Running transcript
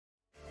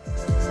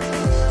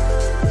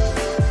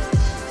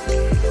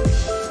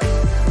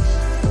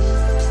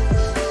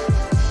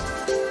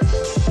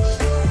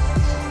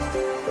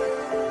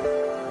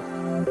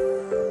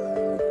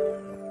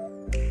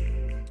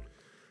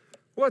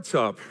What's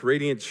up,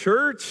 Radiant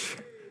Church?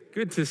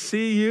 Good to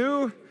see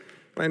you.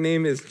 My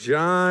name is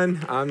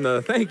John. I'm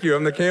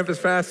the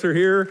campus pastor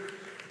here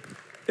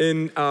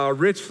in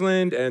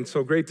Richland, and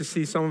so great to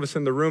see some of us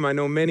in the room. I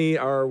know many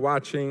are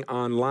watching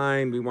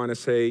online. We want to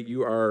say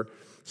you are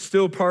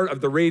still part of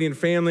the Radiant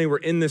family. We're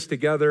in this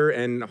together,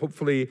 and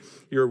hopefully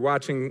you're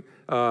watching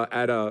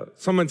at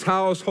someone's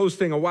house,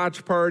 hosting a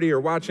watch party, or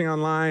watching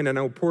online. I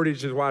know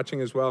Portage is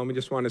watching as well, and we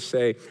just want to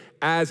say,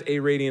 as a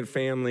Radiant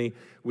family,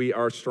 we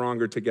are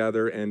stronger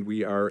together, and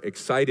we are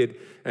excited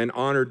and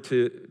honored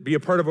to be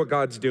a part of what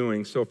God's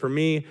doing. So for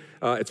me,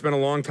 it's been a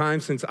long time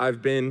since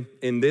I've been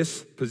in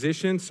this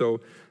position, so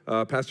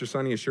Pastor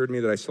Sonny assured me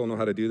that I still know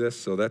how to do this,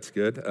 so that's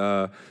good.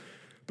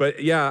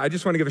 But yeah, I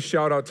just want to give a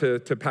shout out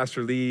to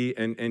Pastor Lee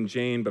and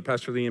Jane, but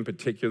Pastor Lee in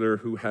particular,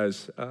 who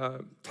has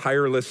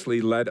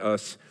tirelessly led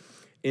us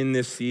in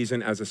this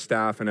season as a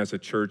staff and as a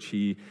church.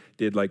 He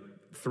did like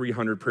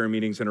 300 prayer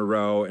meetings in a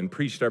row and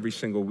preached every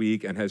single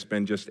week and has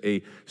been just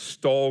a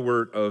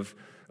stalwart of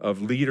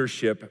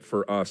leadership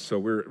for us. So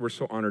we're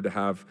so honored to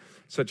have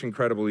such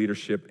incredible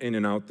leadership in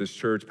and out this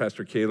church.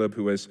 Pastor Caleb,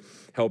 who has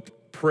helped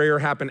prayer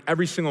happen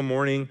every single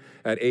morning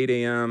at 8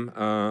 a.m.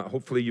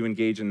 Hopefully you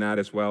engage in that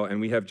as well. And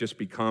we have just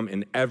become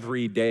an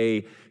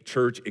everyday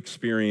church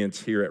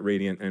experience here at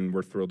Radiant, and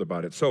we're thrilled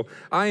about it. So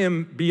I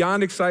am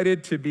beyond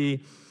excited to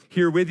be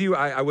here with you.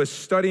 I was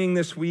studying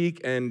this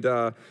week and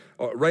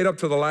right up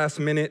to the last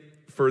minute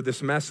for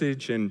this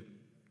message, and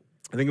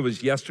I think it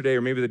was yesterday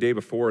or maybe the day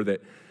before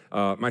that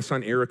my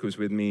son Eric was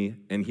with me,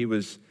 and he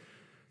was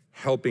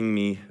helping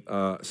me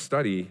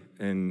study,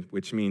 and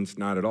which means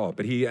not at all.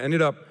 But he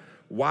ended up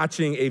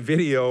watching a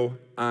video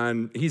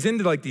on, he's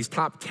into like these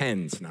top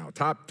 10s now,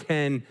 top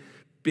 10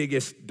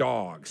 biggest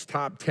dogs,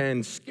 top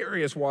 10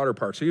 scariest water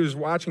parks. So he was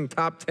watching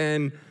top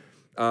 10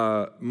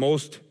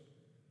 most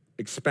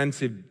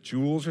expensive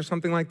jewels or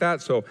something like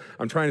that. So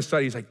I'm trying to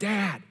study. He's like,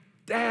 Dad.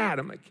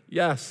 I'm like,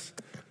 yes,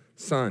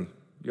 son,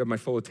 you have my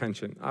full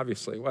attention,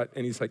 obviously. What?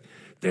 And he's like,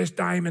 this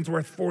diamond's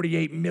worth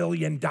 $48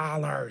 million.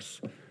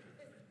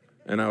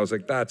 And I was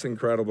like, that's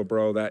incredible,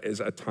 bro. That is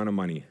a ton of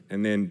money.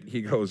 And then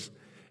he goes,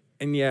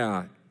 and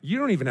yeah, you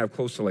don't even have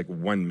close to like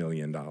 $1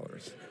 million.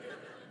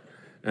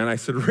 And I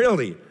said,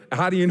 really?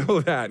 How do you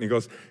know that? And he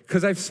goes,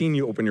 because I've seen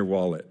you open your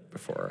wallet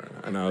before.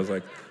 And I was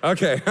like,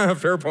 okay,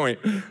 fair point.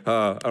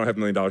 I don't have $1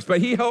 million.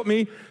 But he helped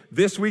me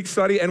this week's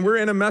study, and we're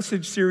in a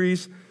message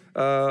series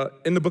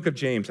in the book of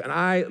James. And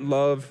I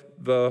love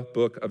the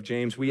book of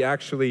James. We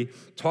actually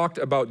talked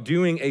about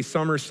doing a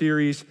summer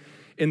series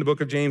in the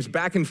book of James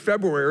back in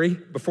February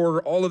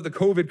before all of the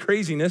COVID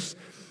craziness.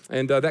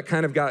 And that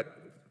kind of got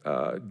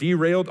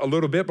derailed a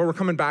little bit, but we're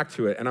coming back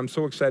to it. And I'm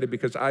so excited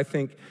because I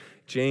think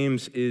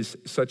James is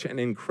such an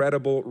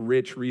incredible,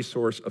 rich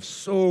resource of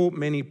so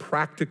many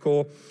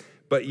practical,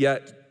 but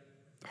yet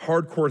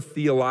hardcore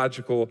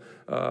theological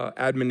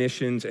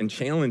admonitions and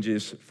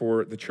challenges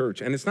for the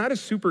church. And it's not a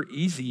super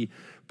easy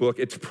book.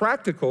 It's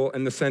practical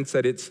in the sense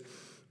that it's,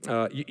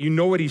 you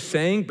know what he's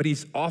saying, but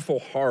he's awful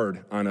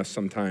hard on us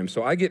sometimes.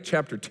 So I get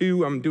chapter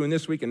 2, I'm doing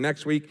this week and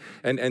next week,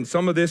 and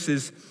some of this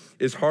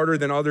is harder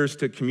than others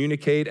to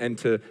communicate and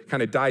to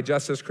kind of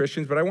digest as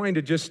Christians, but I want you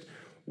to just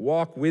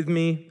walk with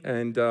me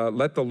and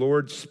let the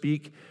Lord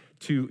speak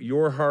to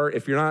your heart.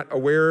 If you're not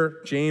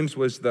aware, James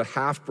was the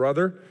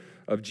half-brother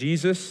of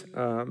Jesus.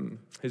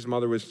 His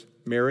mother was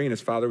Mary and his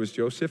father was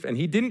Joseph, and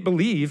he didn't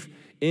believe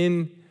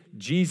in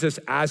Jesus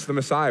as the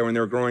Messiah when they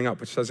were growing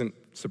up, which doesn't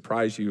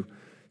surprise you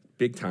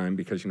big time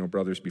because, you know,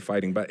 brothers be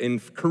fighting. But in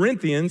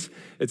Corinthians,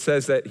 it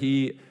says that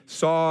he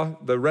saw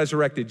the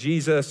resurrected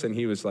Jesus, and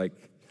he was like,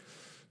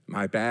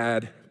 my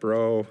bad,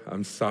 bro,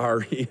 I'm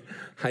sorry.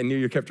 I knew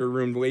you kept your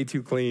room way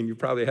too clean. You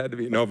probably had to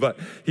be. No, but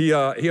he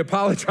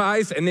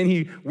apologized, and then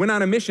he went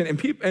on a mission.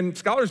 And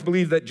scholars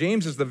believe that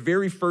James is the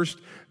very first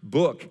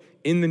book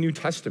in the New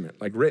Testament,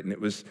 like written.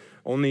 It was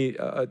only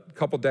a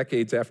couple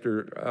decades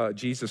after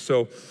Jesus.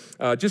 So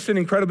just an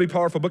incredibly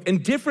powerful book,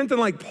 and different than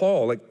like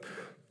Paul. Like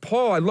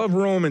Paul, I love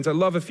Romans, I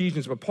love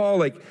Ephesians, but Paul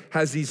like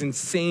has these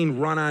insane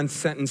run-on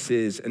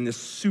sentences and this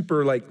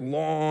super like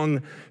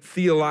long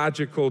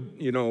theological,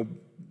 you know,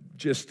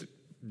 just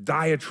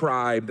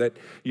diatribe that,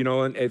 you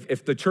know, and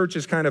if the church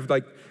is kind of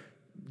like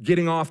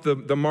getting off the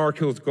mark,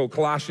 he'll go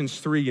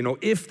Colossians 3, you know,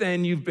 if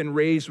then you've been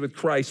raised with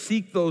Christ,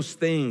 seek those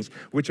things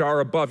which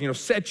are above, you know,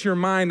 set your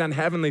mind on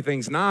heavenly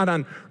things, not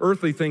on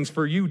earthly things,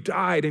 for you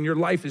died and your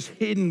life is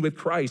hidden with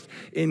Christ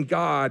in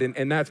God.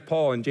 And that's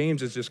Paul. And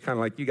James is just kind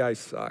of like, you guys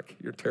suck.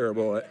 You're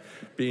terrible at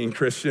being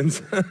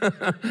Christians.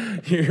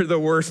 You're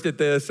the worst at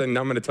this, and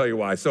I'm going to tell you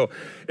why. So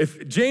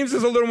if James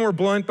is a little more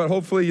blunt, but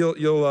hopefully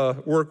you'll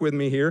work with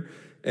me here.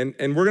 And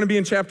we're going to be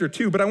in chapter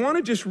 2, but I want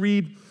to just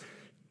read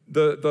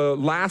the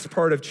last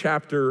part of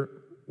chapter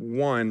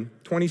 1,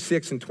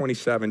 26 and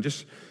 27.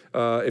 Just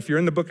if you're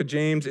in the book of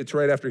James, it's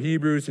right after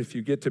Hebrews. If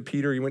you get to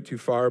Peter, you went too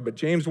far. But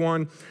James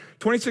 1,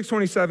 26,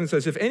 27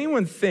 says, if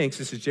anyone thinks,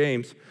 this is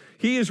James,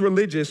 he is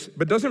religious,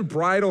 but doesn't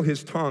bridle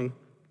his tongue,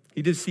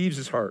 he deceives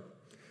his heart.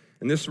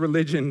 And this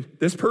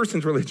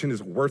person's religion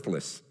is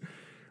worthless.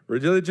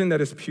 Religion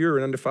that is pure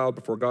and undefiled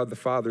before God the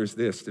Father is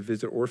this, to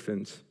visit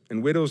orphans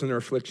and widows in their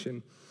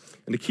affliction,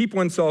 and to keep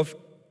oneself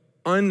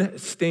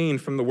unstained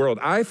from the world.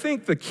 I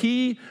think the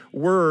key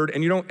word,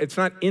 and it's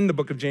not in the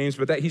book of James,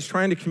 but that he's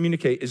trying to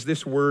communicate is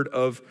this word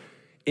of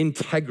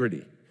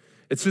integrity.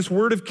 It's this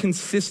word of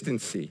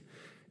consistency.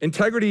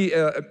 Integrity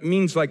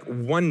means like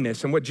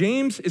oneness. And what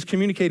James is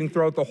communicating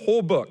throughout the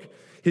whole book,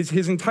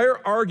 his entire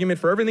argument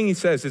for everything he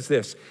says is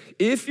this: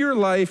 if your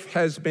life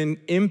has been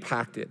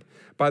impacted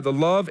by the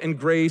love and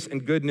grace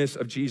and goodness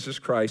of Jesus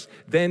Christ,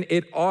 then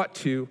it ought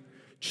to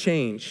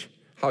change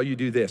how you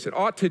do this. It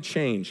ought to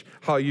change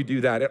how you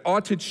do that. It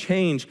ought to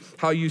change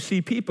how you see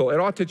people. It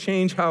ought to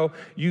change how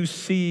you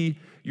see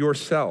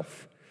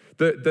yourself.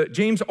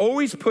 James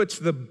always puts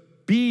the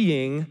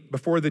being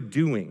before the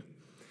doing.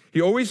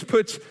 He always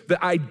puts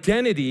the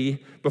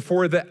identity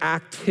before the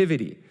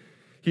activity.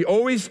 He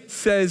always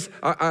says,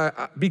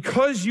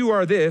 because you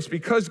are this,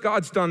 because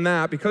God's done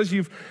that, because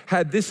you've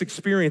had this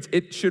experience,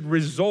 it should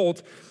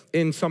result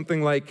in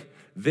something like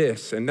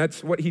this. And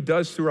that's what he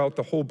does throughout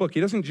the whole book. He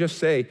doesn't just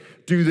say,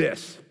 do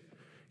this.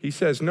 He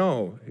says,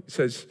 no. He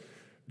says,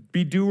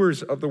 be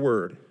doers of the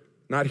word,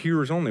 not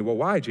hearers only. Well,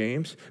 why,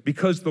 James?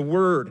 Because the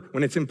word,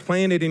 when it's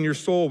implanted in your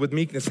soul with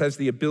meekness, has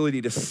the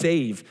ability to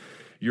save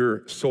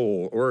your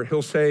soul. Or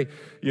he'll say,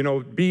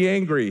 be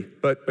angry,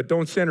 but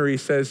don't sin. Or he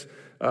says,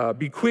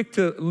 be quick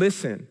to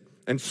listen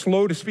and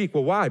slow to speak.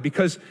 Well, why?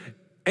 Because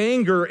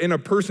anger in a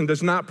person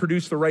does not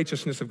produce the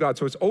righteousness of God.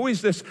 So it's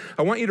always this,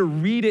 I want you to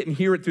read it and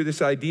hear it through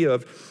this idea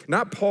of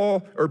not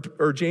Paul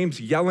or James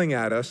yelling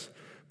at us,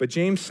 but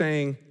James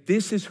saying,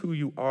 this is who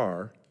you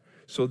are,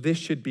 so this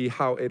should be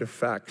how it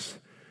affects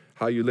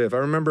how you live. I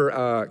remember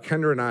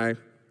Kendra and I,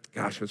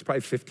 it was probably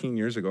 15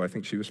 years ago, I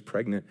think she was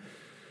pregnant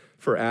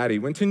for Addie,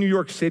 went to New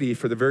York City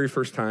for the very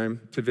first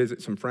time to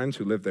visit some friends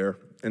who lived there,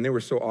 and they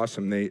were so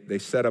awesome. They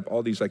set up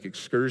all these like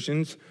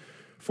excursions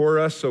for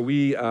us. So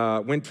we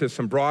went to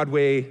a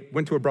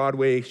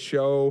Broadway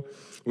show.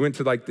 We went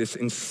to like this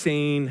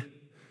insane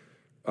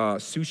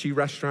sushi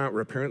restaurant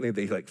where apparently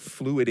they like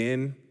flew it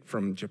in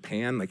from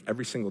Japan like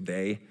every single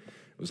day.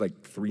 It was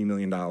like $3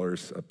 million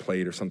a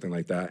plate or something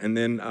like that. And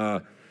then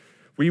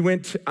we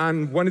went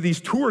on one of these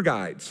tour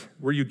guides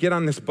where you get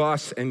on this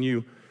bus and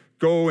you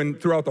go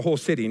and throughout the whole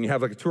city and you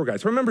have like a tour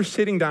guide. So I remember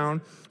sitting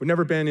down, we'd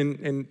never been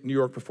in New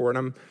York before, and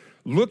I'm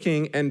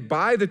looking, and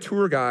by the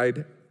tour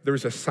guide,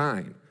 there's a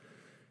sign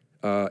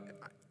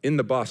in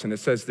the bus, and it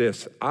says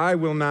this: I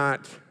will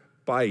not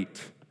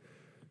bite,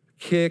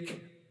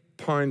 kick,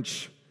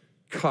 punch,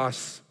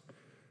 cuss,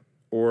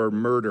 or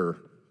murder.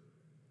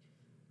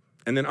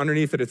 And then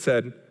underneath it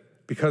said,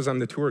 because I'm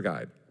the tour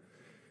guide.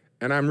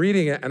 And I'm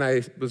reading it, and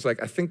I was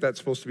like, I think that's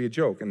supposed to be a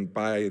joke. And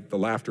by the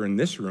laughter in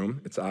this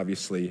room, it's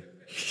obviously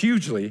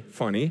hugely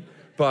funny.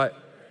 But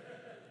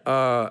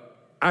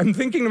I'm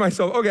thinking to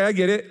myself, okay, I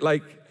get it.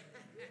 Like,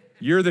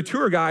 you're the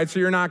tour guide, so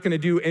you're not going to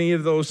do any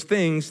of those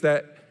things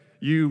that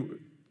you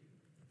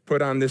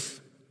put on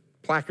this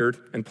placard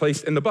and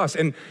placed in the bus.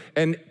 And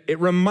it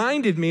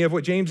reminded me of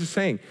what James is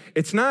saying.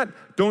 It's not,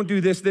 don't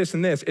do this, this,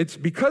 and this. It's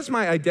because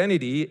my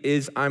identity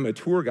is I'm a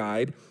tour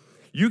guide,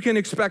 you can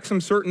expect some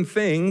certain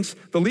things,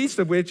 the least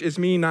of which is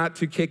me not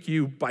to kick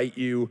you, bite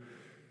you,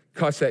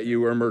 cuss at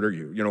you, or murder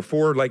you,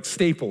 four like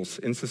staples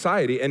in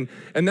society. And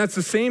that's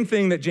the same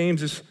thing that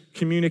James is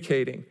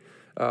communicating.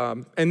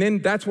 And then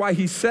that's why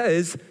he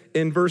says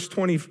in verse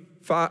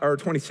 25 or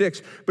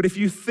 26, but if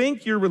you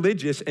think you're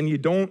religious and you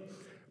don't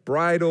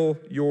bridle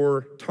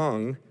your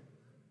tongue,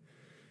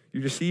 you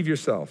deceive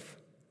yourself.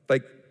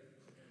 Like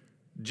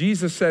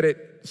Jesus said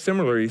it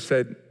similarly. He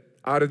said,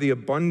 out of the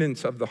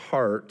abundance of the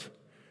heart,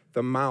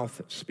 the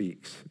mouth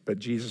speaks. But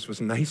Jesus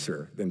was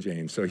nicer than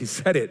James, so he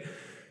said it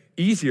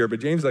easier.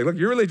 But James is like, look,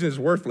 your religion is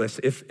worthless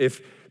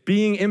if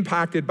being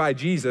impacted by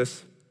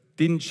Jesus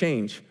didn't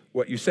change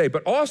what you say,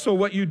 but also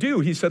what you do.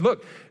 He said,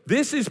 look,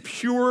 this is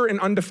pure and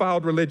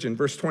undefiled religion,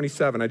 verse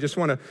 27. I just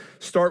want to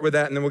start with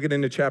that, and then we'll get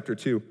into chapter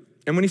 2.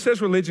 And when he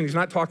says religion, he's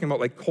not talking about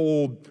like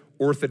cold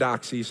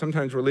orthodoxy.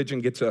 Sometimes religion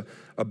gets a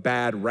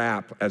bad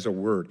rap as a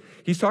word.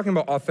 He's talking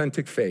about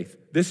authentic faith.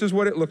 This is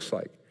what it looks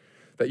like,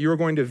 that you're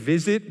going to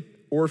visit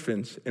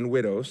orphans and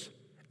widows,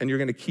 and you're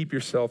going to keep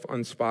yourself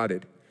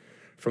unspotted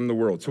from the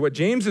world. So what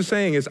James is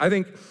saying is, I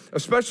think,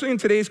 especially in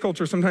today's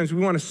culture, sometimes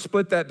we want to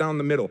split that down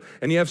the middle.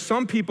 And you have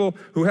some people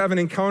who have an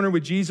encounter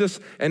with Jesus,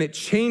 and it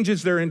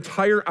changes their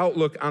entire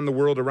outlook on the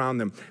world around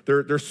them.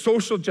 They're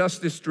social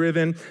justice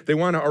driven. They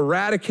want to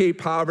eradicate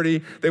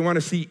poverty. They want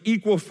to see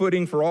equal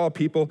footing for all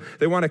people.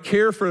 They want to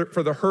care for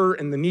the hurt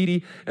and the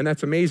needy, and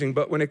that's amazing.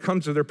 But when it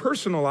comes to their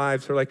personal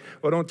lives, they're like,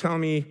 well, don't tell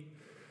me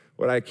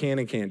what I can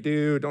and can't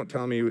do. Don't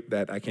tell me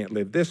that I can't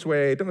live this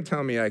way. Don't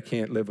tell me I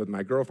can't live with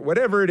my girlfriend.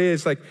 Whatever it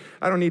is, like,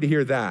 I don't need to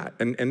hear that.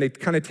 And they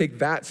kind of take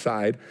that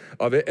side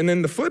of it. And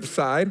then the flip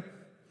side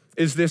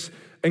is this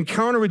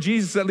encounter with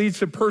Jesus that leads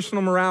to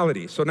personal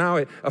morality. So now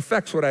it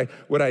affects what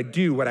I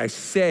do, what I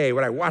say,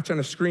 what I watch on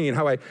a screen,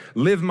 how I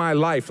live my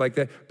life like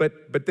that.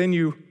 But then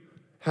you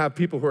have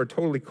people who are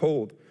totally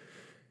cold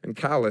and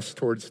callous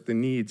towards the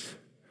needs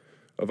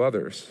of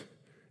others.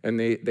 And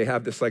they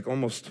have this like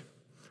almost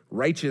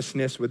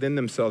righteousness within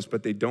themselves,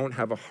 but they don't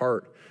have a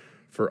heart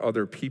for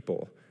other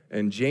people.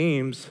 And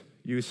James,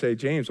 you say,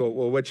 James, well,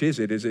 which is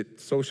it? Is it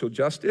social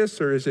justice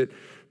or is it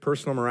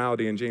personal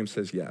morality? And James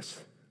says,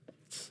 yes,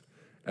 it's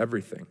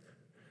everything.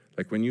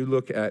 Like when you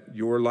look at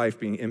your life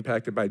being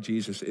impacted by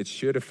Jesus, it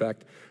should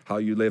affect how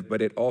you live,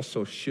 but it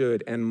also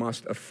should and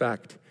must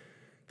affect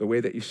the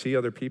way that you see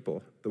other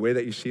people, the way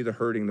that you see the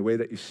hurting, the way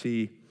that you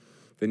see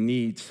the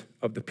needs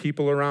of the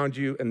people around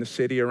you and the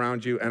city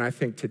around you. And I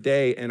think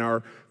today in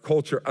our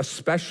culture,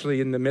 especially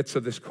in the midst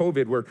of this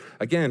COVID, where,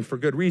 again, for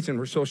good reason,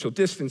 we're social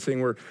distancing,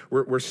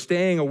 we're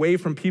staying away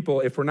from people.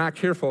 If we're not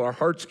careful, our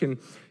hearts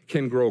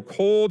can grow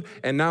cold.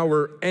 And now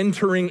we're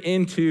entering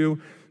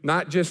into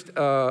not just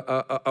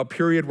a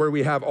period where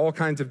we have all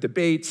kinds of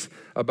debates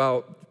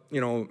about,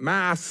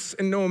 masks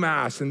and no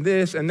masks and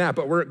this and that,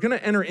 but we're gonna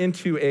enter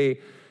into a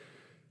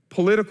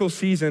political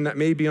season that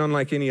may be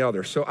unlike any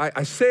other. So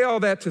I say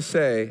all that to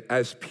say,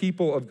 as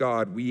people of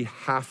God, we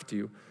have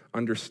to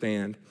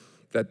understand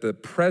that the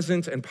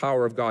presence and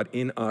power of God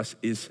in us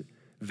is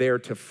there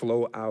to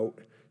flow out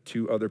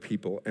to other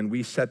people. And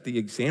we set the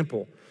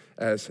example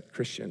as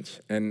Christians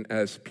and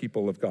as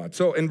people of God.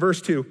 So in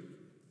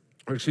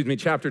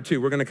chapter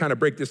 2, we're gonna kind of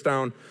break this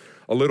down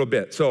a little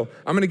bit. So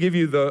I'm gonna give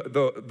you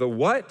the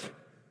what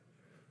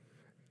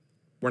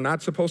we're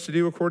not supposed to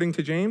do according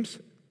to James,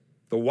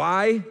 the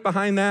why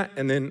behind that,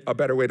 and then a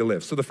better way to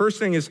live. So the first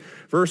thing is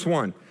verse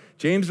 1.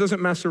 James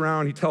doesn't mess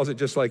around. He tells it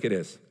just like it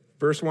is.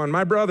 Verse 1,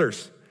 my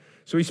brothers.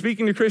 So he's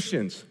speaking to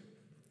Christians.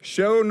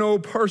 Show no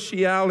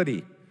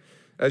partiality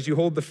as you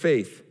hold the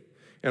faith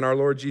in our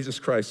Lord Jesus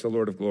Christ, the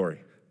Lord of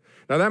glory.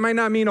 Now that might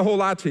not mean a whole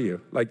lot to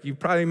you. Like you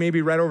probably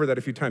maybe read over that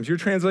a few times. Your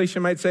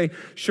translation might say,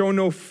 show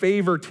no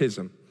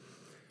favoritism.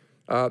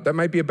 That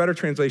might be a better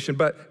translation,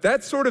 but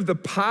that's sort of the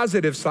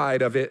positive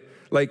side of it.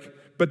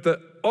 But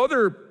the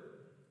other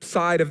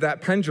side of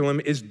that pendulum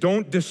is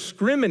don't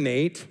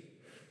discriminate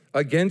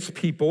against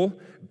people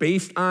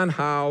based on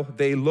how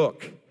they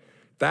look.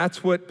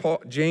 That's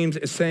what James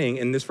is saying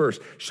in this verse.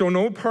 Show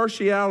no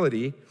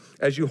partiality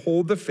as you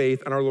hold the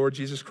faith in our Lord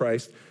Jesus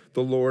Christ,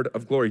 the Lord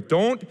of glory.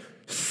 Don't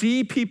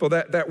see people,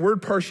 that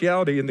word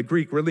partiality in the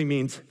Greek really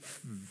means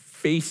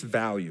face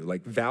value,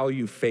 like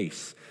value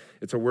face.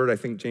 It's a word I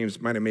think James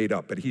might have made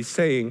up, but he's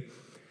saying,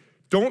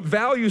 don't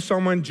value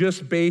someone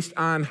just based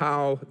on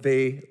how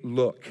they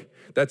look.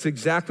 That's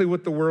exactly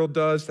what the world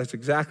does. That's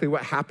exactly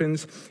what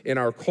happens in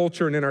our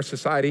culture and in our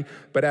society.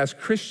 But as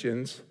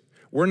Christians,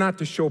 we're not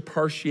to show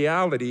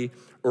partiality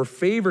or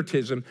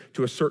favoritism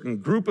to a certain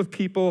group of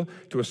people,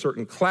 to a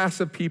certain class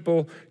of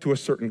people, to a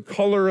certain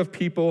color of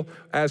people.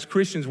 As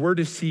Christians, we're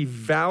to see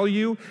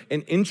value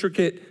and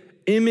intricate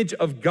image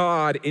of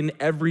God in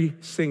every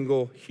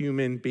single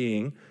human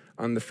being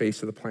on the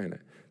face of the planet.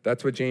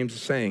 That's what James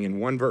is saying in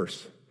one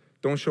verse.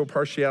 Don't show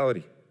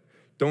partiality.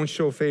 Don't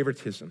show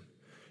favoritism.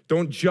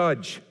 Don't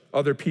judge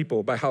other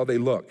people by how they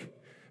look,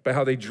 by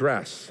how they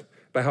dress,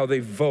 by how they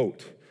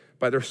vote,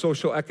 by their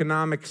social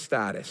economic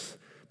status,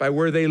 by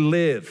where they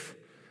live.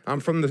 I'm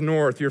from the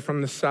north, you're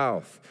from the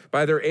south.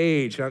 By their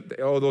age,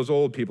 oh, those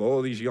old people,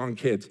 oh, these young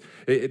kids.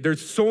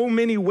 There's so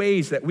many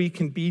ways that we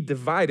can be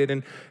divided.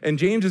 And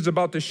James is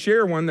about to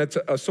share one that's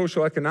a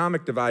social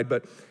economic divide,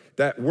 but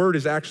that word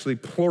is actually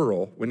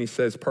plural when he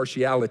says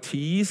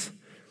partialities,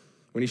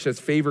 when he says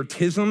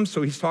favoritism.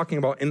 So he's talking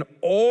about in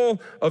all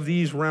of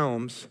these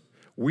realms,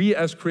 we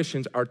as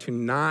Christians are to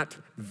not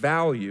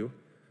value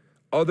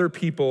other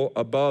people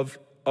above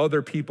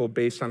other people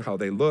based on how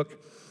they look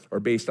or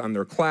based on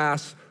their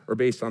class or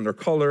based on their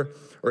color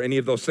or any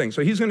of those things.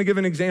 So he's going to give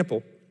an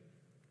example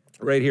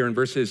right here in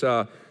verses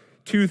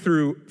 2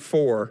 through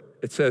 4.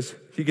 It says,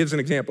 he gives an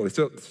example.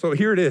 So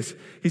here it is.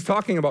 He's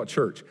talking about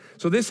church.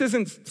 So this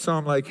isn't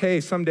some like,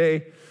 hey,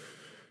 someday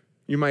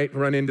you might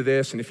run into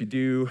this, and if you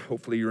do,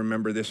 hopefully you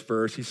remember this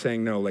verse. He's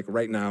saying, no, like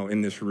right now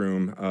in this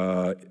room,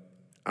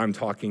 I'm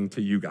talking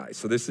to you guys.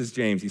 So this is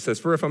James. He says,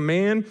 for if a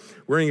man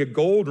wearing a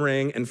gold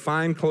ring and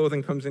fine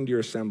clothing comes into your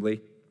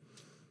assembly,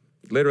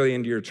 literally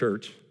into your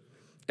church,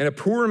 and a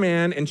poor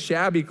man in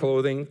shabby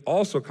clothing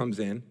also comes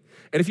in,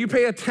 and if you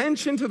pay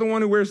attention to the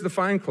one who wears the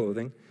fine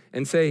clothing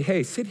and say,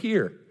 hey, sit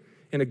here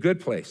in a good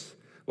place,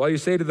 while you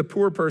say to the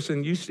poor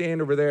person, you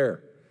stand over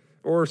there,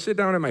 or sit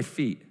down at my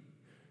feet,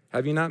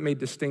 have you not made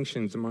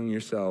distinctions among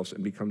yourselves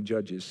and become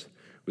judges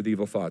with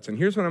evil thoughts? And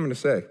here's what I'm going to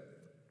say.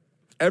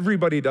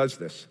 Everybody does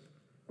this.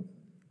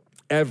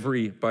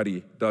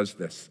 Everybody does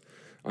this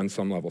on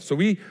some level. So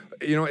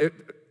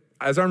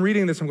as I'm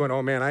reading this, I'm going,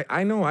 oh man,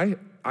 I know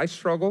I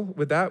struggle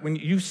with that. When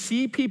you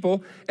see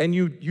people and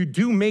you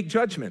do make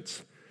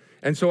judgments.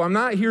 And so I'm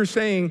not here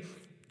saying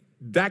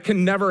that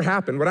can never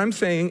happen. What I'm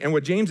saying and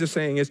what James is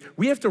saying is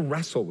we have to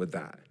wrestle with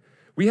that.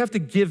 We have to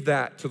give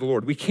that to the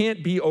Lord. We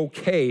can't be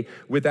okay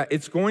with that.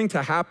 It's going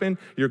to happen.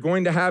 You're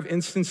going to have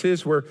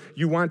instances where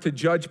you want to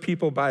judge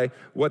people by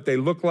what they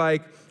look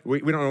like. We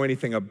don't know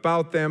anything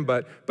about them,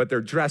 but they're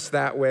dressed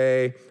that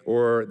way,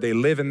 or they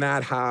live in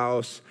that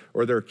house,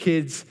 or their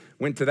kids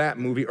went to that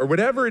movie, or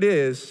whatever it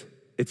is.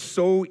 It's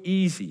so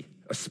easy,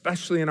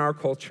 especially in our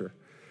culture,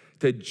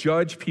 to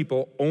judge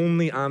people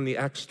only on the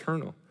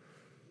external.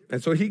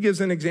 And so he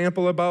gives an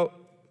example about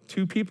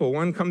two people.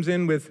 One comes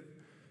in with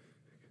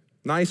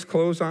nice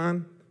clothes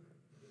on.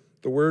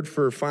 The word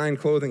for fine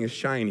clothing is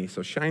shiny,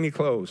 so shiny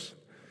clothes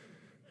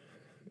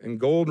and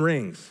gold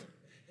rings.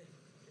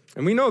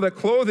 And we know that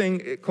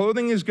clothing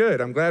is good.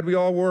 I'm glad we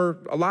all wore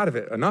a lot of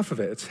it, enough of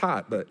it. It's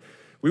hot, but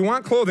we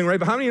want clothing, right?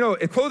 But how many know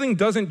clothing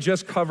doesn't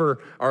just cover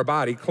our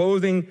body?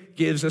 Clothing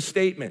gives a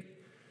statement.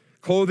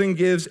 Clothing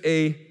gives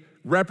a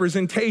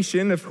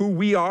representation of who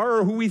we are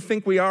or who we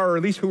think we are, or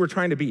at least who we're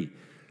trying to be.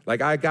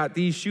 Like, I got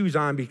these shoes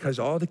on because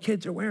all the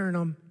kids are wearing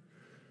them.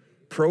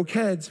 Pro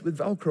Keds with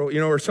Velcro,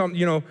 or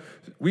something,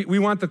 we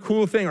want the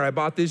cool thing. Or I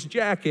bought this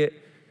jacket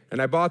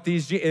and I bought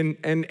these,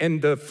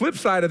 and the flip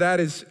side of that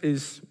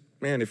is,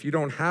 man, if you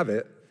don't have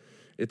it,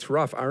 it's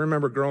rough. I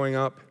remember growing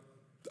up,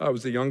 I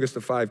was the youngest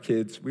of 5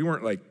 kids. We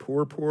weren't like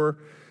poor,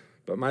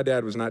 but my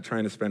dad was not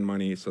trying to spend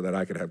money so that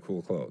I could have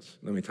cool clothes.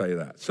 Let me tell you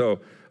that. So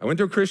I went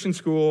to a Christian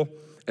school,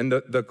 and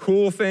the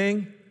cool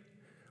thing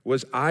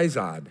was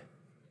Izod,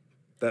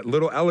 that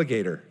little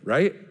alligator,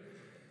 right?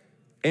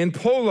 And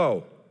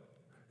polo.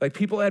 Like,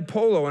 people had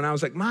polo, and I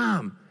was like,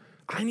 Mom,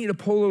 I need a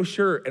polo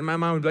shirt. And my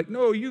mom would be like,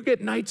 no, you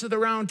get Knights of the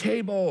Round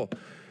Table.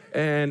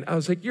 And I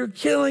was like, you're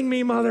killing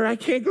me, Mother. I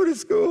can't go to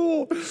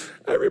school.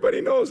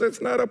 Everybody knows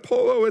it's not a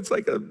polo. It's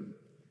like a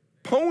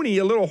pony,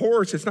 a little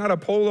horse. It's not a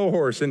polo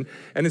horse. And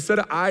instead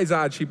of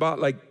Izod, she bought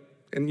with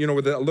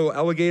a little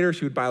alligator,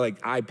 she would buy like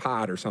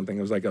iPod or something.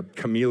 It was like a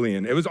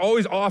chameleon. It was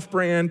always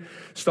off-brand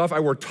stuff. I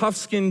wore tough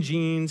skin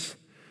jeans.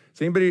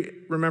 Does anybody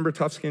remember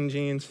tough skin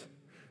jeans?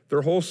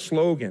 Their whole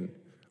slogan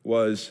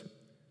was,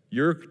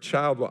 your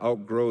child will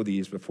outgrow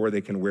these before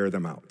they can wear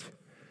them out.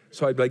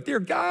 So I'd be like, dear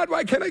God,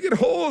 why can't I get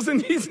holes in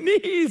these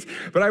knees?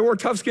 But I wore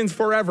tough skins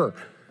forever.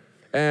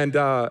 And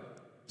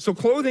so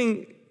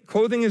clothing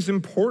is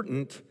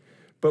important,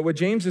 but what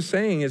James is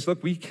saying is,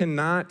 look, we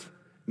cannot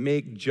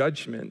make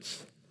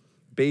judgments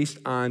based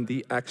on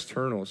the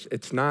externals.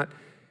 It's not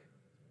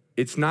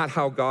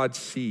how God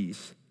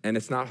sees, and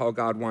it's not how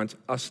God wants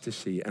us to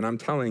see. And I'm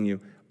telling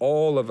you,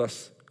 all of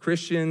us,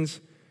 Christians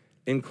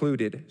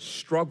included,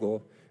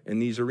 struggle in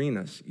these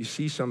arenas. You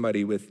see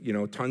somebody with,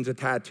 tons of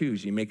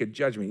tattoos, you make a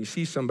judgment. You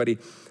see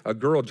a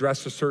girl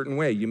dressed a certain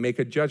way, you make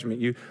a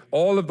judgment.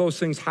 All of those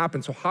things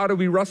happen. So how do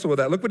we wrestle with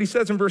that? Look what he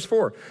says in verse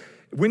 4.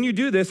 When you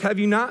do this, have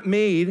you not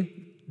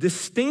made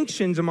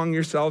distinctions among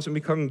yourselves and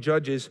become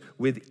judges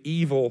with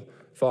evil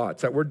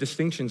thoughts? That word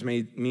distinctions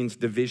means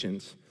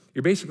divisions.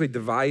 You're basically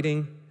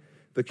dividing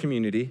the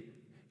community.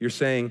 You're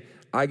saying,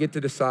 I get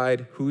to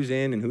decide who's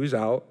in and who's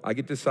out. I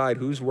get to decide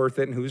who's worth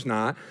it and who's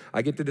not.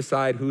 I get to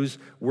decide who's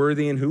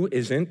worthy and who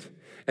isn't.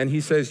 And he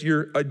says,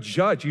 you're a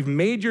judge. You've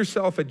made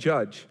yourself a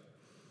judge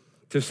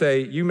to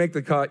say, you make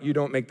the cut, you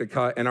don't make the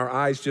cut. And our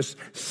eyes just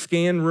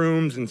scan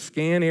rooms and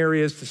scan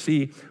areas to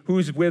see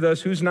who's with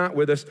us, who's not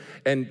with us.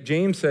 And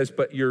James says,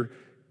 but your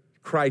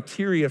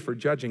criteria for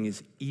judging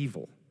is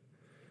evil.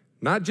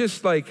 Not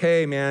just like,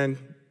 hey, man,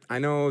 I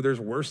know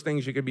there's worse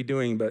things you could be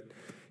doing, but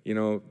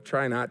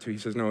try not to. He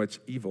says, no, it's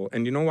evil.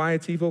 And you know why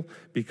it's evil?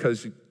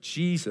 Because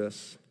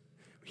Jesus,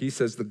 he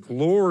says, the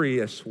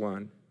glorious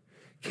one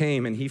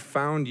came and he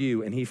found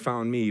you and he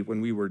found me when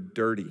we were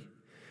dirty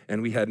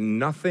and we had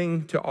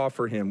nothing to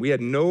offer him. We had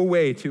no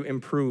way to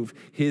improve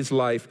his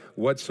life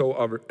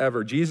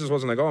whatsoever. Jesus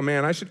wasn't like, oh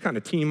man, I should kind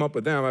of team up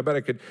with them. I bet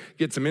I could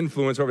get some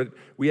influence over it.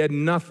 We had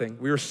nothing.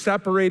 We were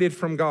separated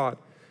from God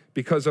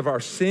because of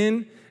our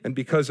sin and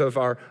because of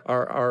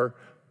our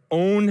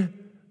own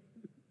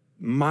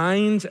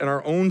minds and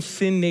our own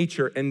sin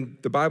nature. And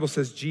the Bible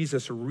says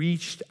Jesus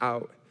reached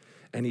out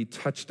and he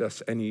touched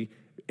us and he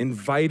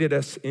invited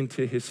us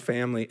into his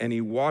family and he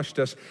washed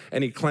us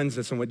and he cleansed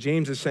us. And what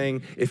James is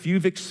saying, if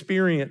you've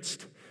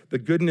experienced the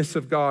goodness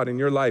of God in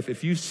your life,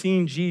 if you've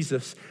seen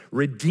Jesus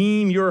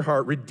redeem your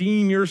heart,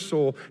 redeem your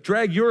soul,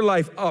 drag your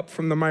life up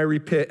from the miry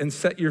pit and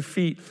set your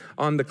feet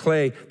on the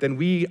clay, then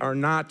we are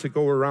not to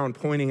go around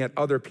pointing at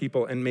other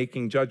people and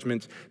making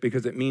judgments,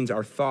 because it means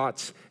our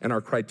thoughts and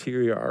our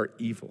criteria are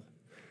evil.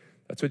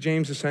 That's what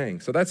James is saying.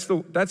 So that's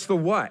the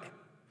what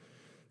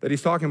that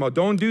he's talking about.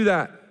 Don't do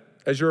that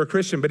as you're a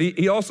Christian. But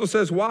he also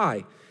says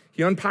why.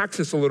 He unpacks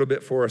this a little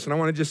bit for us. And I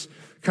want to just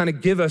kind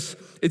of give us,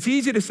 it's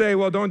easy to say,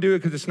 well, don't do it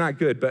because it's not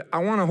good. But I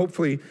want to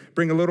hopefully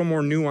bring a little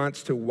more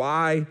nuance to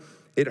why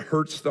it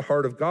hurts the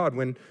heart of God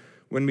when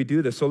we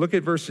do this. So look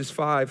at verse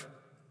 5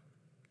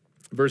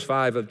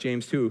 of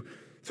James 2.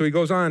 So he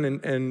goes on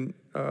and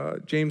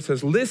James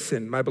says,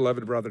 listen, my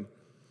beloved brethren,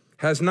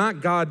 has not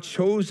God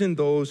chosen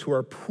those who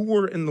are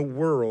poor in the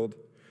world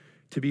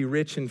to be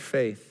rich in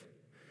faith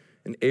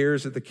and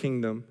heirs of the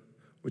kingdom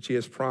which he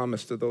has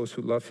promised to those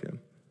who love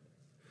him?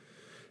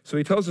 So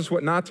he tells us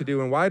what not to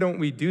do, and why don't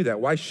we do that?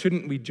 Why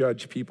shouldn't we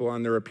judge people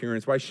on their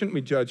appearance? Why shouldn't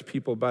we judge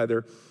people by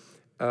their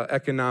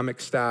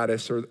economic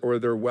status or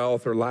their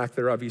wealth or lack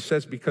thereof? He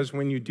says, because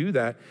when you do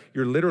that,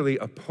 you're literally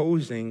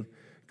opposing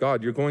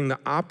God. You're going the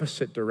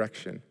opposite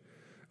direction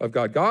of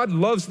God. God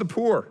loves the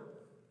poor.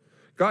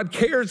 God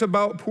cares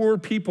about poor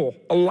people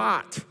a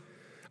lot.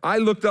 I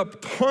looked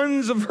up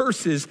tons of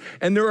verses,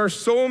 and there are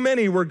so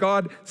many where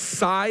God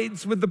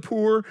sides with the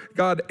poor,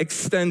 God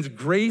extends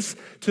grace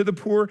to the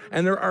poor,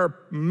 and there are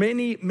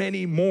many,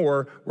 many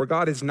more where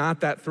God is not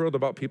that thrilled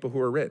about people who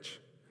are rich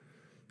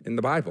in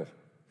the Bible.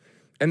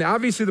 And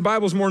obviously the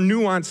Bible is more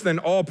nuanced than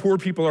all poor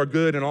people are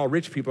good and all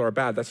rich people are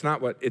bad. That's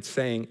not what it's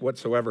saying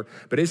whatsoever.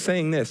 But it's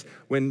saying this: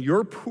 when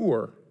you're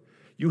poor,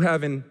 you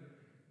have an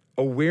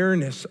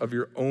awareness of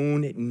your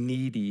own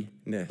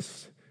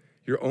neediness,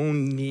 your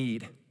own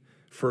need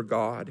for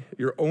God,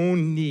 your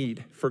own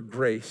need for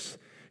grace,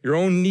 your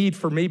own need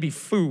for maybe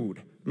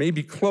food,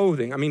 maybe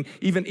clothing. I mean,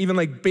 even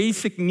like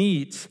basic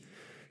needs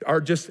are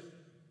just,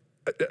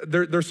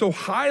 they're so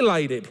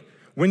highlighted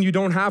when you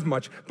don't have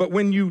much. But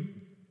when you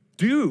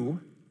do,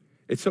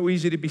 it's so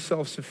easy to be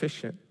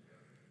self-sufficient.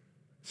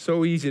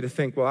 So easy to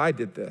think, well, I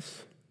did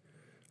this.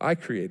 I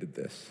created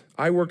this.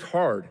 I worked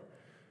hard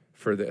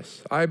for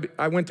this.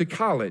 I went to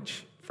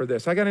college for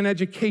this. I got an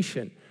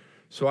education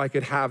so I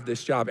could have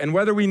this job. And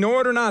whether we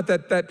know it or not,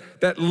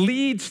 that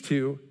leads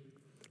to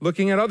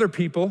looking at other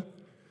people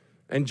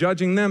and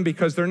judging them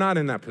because they're not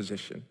in that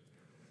position.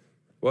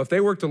 Well, if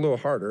they worked a little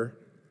harder,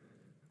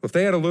 if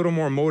they had a little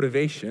more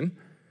motivation,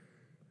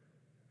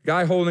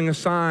 guy holding a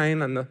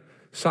sign on the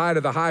side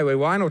of the highway,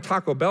 well, I know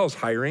Taco Bell's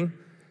hiring.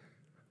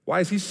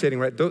 Why is he sitting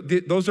right?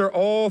 Those are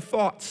all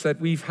thoughts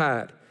that we've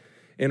had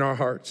in our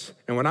hearts.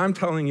 And what I'm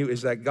telling you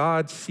is that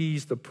God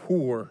sees the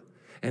poor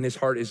and his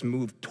heart is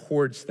moved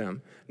towards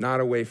them,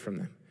 not away from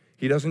them.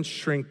 He doesn't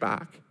shrink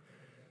back.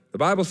 The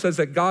Bible says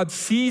that God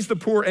sees the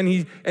poor and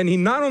he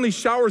not only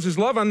showers his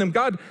love on them,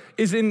 God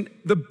is in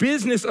the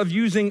business of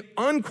using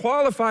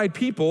unqualified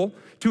people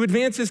to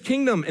advance his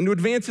kingdom and to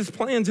advance his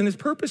plans and his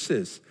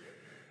purposes.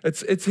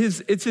 It's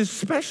his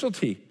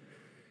specialty.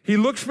 He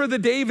looks for the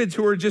Davids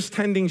who are just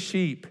tending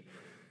sheep.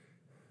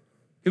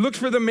 He looks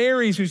for the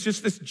Marys, who's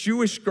just this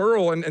Jewish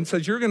girl, and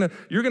says, you're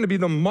gonna be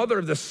the mother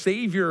of the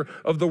Savior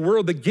of the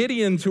world. The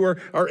Gideons who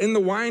are in the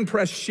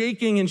winepress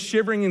shaking and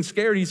shivering and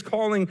scared. He's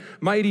calling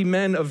mighty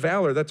men of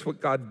valor. That's what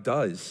God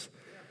does.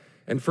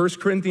 And 1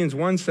 Corinthians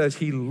 1 says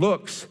he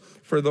looks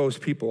for those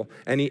people,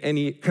 and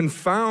he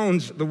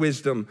confounds the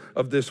wisdom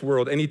of this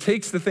world, and he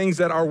takes the things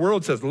that our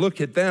world says, look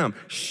at them,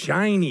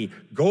 shiny,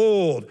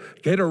 gold,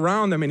 get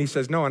around them, and he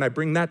says, no, and I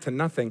bring that to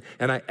nothing,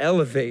 and I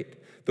elevate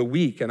the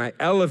weak, and I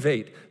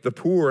elevate the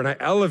poor, and I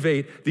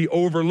elevate the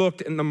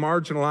overlooked and the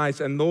marginalized,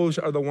 and those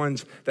are the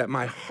ones that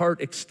my heart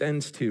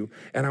extends to,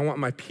 and I want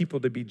my people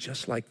to be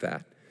just like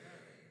that.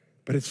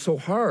 But it's so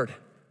hard.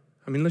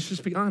 I mean, let's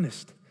just be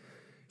honest.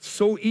 It's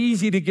so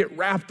easy to get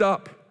wrapped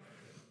up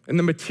in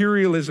the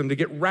materialism, to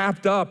get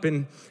wrapped up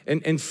in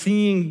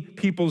seeing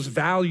people's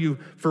value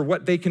for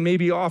what they can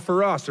maybe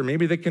offer us, or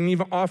maybe they can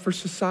even offer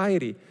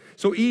society.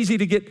 So easy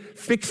to get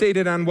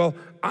fixated on, well,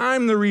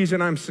 I'm the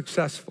reason I'm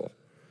successful.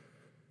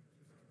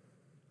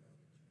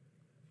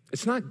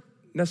 It's not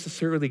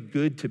necessarily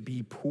good to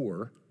be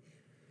poor,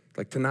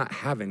 like to not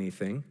have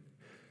anything,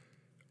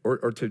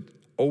 or to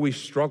always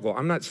struggle.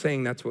 I'm not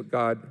saying that's what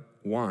God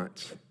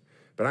wants,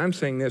 but I'm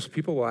saying this.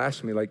 People will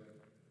ask me, like,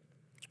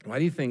 why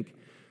do you think,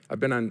 I've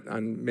been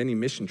on many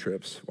mission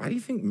trips, why do you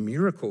think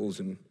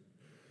miracles and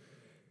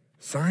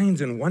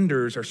signs and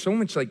wonders are so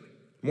much like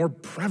more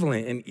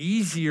prevalent and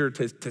easier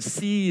to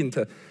see and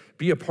to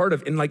be a part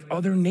of in like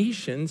other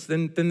nations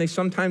than they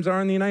sometimes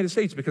are in the United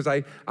States? Because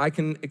I've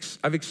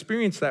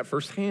experienced that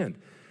firsthand.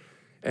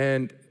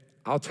 And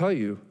I'll tell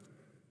you,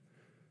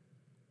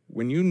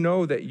 when you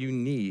know that you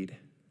need,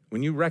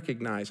 when you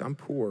recognize I'm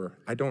poor,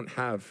 I don't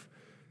have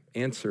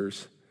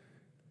answers,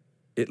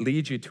 it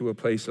leads you to a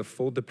place of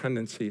full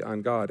dependency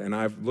on God. And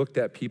I've looked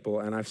at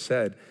people and I've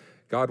said,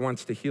 God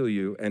wants to heal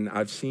you. And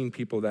I've seen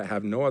people that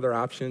have no other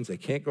options. They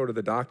can't go to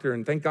the doctor,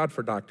 and thank God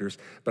for doctors.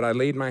 But I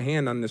laid my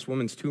hand on this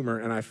woman's tumor,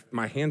 and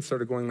my hand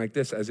started going like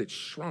this as it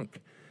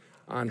shrunk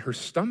on her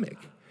stomach.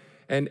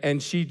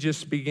 And she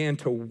just began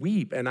to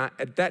weep. And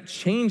that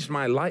changed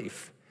my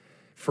life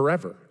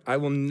forever. I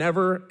will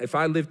never, if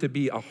I live to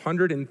be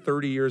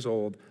 130 years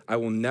old, I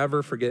will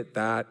never forget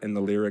that and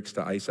the lyrics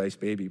to Ice Ice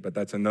Baby. But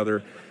that's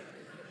another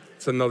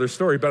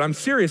story, but I'm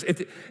serious.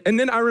 And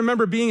then I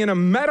remember being in a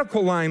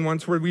medical line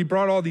once where we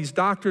brought all these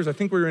doctors. I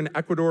think we were in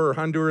Ecuador or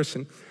Honduras,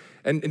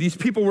 and these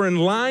people were in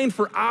line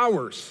for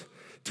hours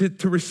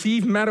to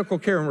receive medical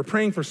care, and we're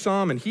praying for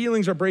some, and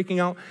healings are breaking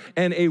out,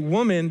 and a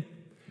woman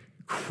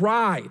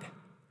cried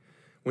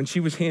when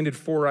she was handed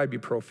 4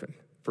 ibuprofen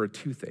for a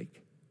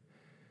toothache.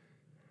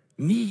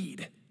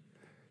 Need.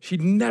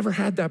 She'd never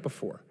had that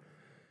before.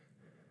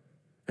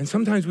 And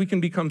sometimes we can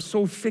become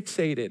so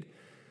fixated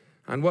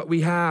on what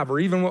we have, or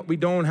even what we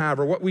don't have,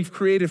 or what we've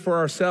created for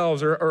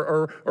ourselves,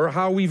 or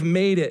how we've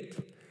made it.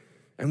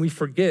 And we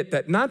forget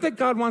that, not that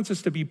God wants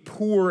us to be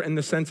poor in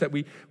the sense that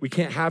we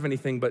can't have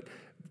anything, but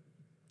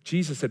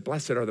Jesus said,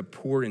 blessed are the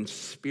poor in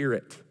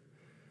spirit,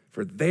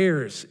 for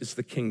theirs is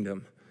the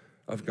kingdom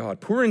of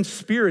God. Poor in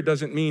spirit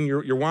doesn't mean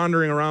you're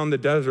wandering around the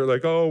desert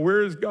like, oh,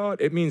 where's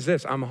God? It means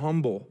this: I'm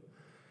humble,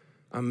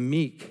 I'm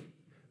meek,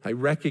 I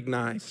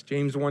recognize,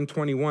 James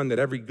 1:21, that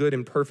every good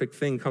and perfect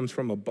thing comes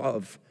from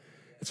above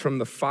It's from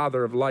the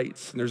Father of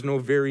lights. And there's no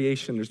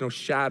variation. There's no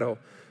shadow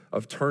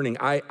of turning.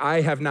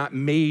 I have not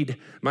made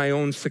my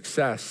own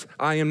success.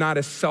 I am not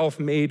a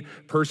self-made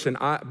person.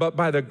 But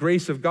by the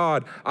grace of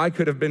God, I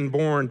could have been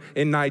born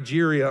in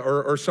Nigeria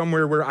or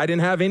somewhere where I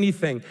didn't have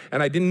anything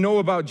and I didn't know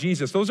about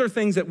Jesus. Those are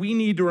things that we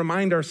need to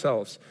remind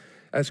ourselves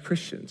as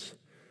Christians,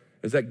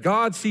 is that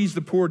God sees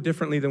the poor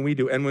differently than we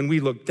do. And when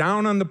we look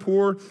down on the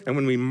poor and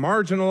when we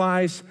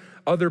marginalize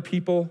other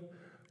people,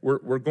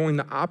 we're going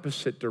the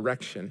opposite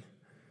direction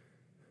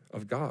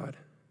of God.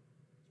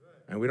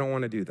 And we don't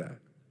want to do that.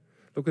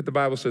 Look what the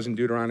Bible says in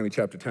Deuteronomy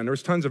chapter 10.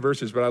 There's tons of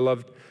verses, but I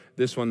loved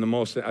this one the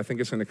most. I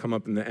think it's going to come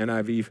up in the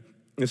NIV.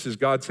 This is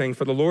God saying,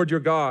 "For the Lord your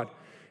God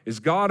is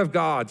God of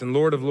gods and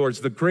Lord of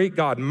lords, the great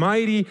God,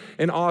 mighty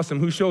and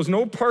awesome, who shows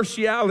no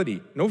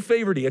partiality, no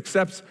favoritism,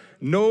 accepts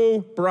no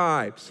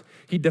bribes.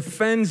 He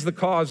defends the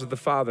cause of the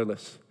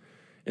fatherless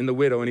and the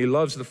widow, and he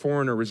loves the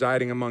foreigner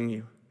residing among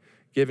you,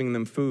 giving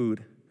them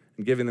food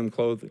and giving them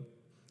clothing.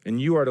 And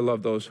you are to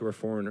love those who are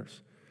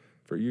foreigners,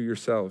 for you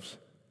yourselves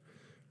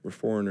were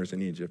foreigners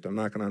in Egypt." I'm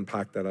not going to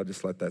unpack that. I'll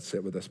just let that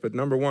sit with us. But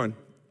number one,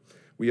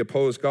 we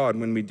oppose God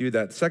when we do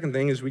that. The second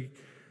thing is we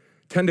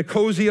tend to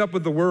cozy up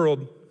with the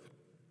world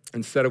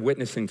instead of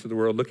witnessing to the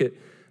world. Look at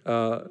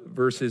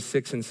verses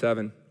 6 and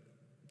 7.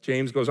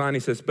 James goes on,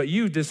 he says, "But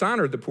you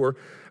dishonored the poor.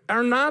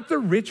 Are not the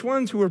rich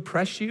ones who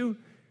oppress you?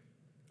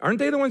 Aren't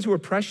they the ones who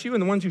oppress you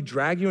and the ones who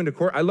drag you into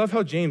court?" I love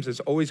how James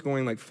is always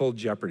going like full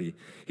Jeopardy.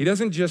 He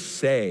doesn't just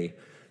say,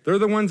 they're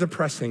the ones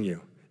oppressing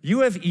you. You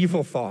have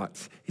evil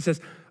thoughts. He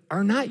says,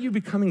 "Are not you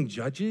becoming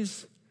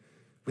judges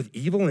with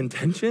evil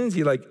intentions?"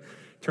 He like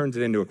turns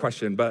it into a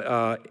question,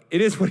 but it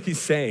is what he's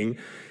saying.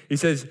 He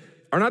says,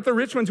 "Are not the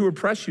rich ones who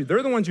oppress you?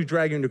 They're the ones who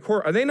drag you into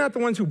court. Are they not the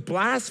ones who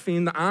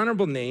blaspheme the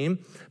honorable name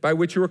by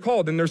which you were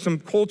called?" And there's some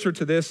culture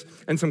to this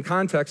and some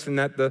context in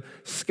that the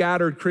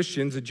scattered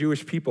Christians, the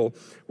Jewish people,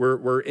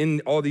 were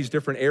in all these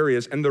different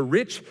areas. And the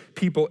rich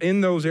people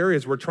in those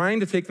areas were trying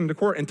to take them to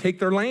court and take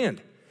their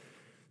land.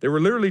 They were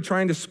literally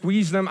trying to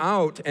squeeze them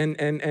out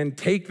and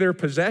take their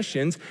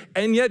possessions.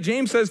 And yet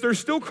James says they're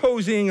still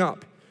cozying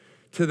up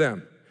to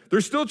them. They're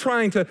still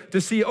trying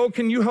to see, oh,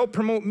 can you help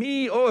promote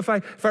me? Oh, if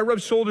I rub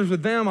shoulders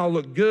with them, I'll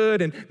look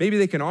good, and maybe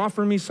they can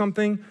offer me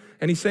something.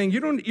 And he's saying,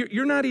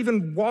 you're not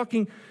even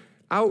walking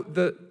out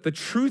the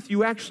truth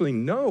you actually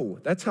know.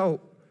 That's how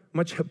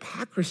much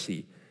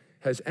hypocrisy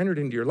has entered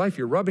into your life.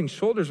 You're rubbing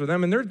shoulders with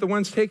them, and they're the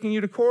ones taking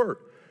you to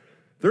court.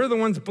 They're the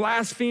ones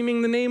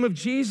blaspheming the name of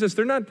Jesus.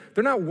 They're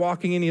not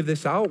walking any of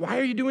this out. Why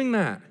are you doing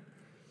that?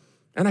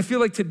 And I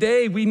feel like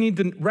today we need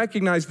to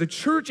recognize the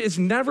church is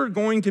never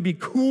going to be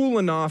cool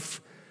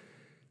enough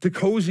to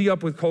cozy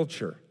up with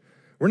culture.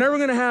 We're never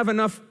going to have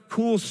enough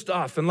cool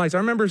stuff and lights. I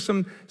remember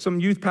some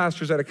youth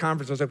pastors at a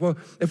conference. I was like, well,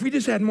 if we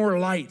just had more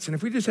lights and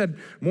if we just had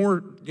more,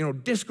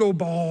 disco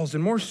balls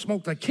and more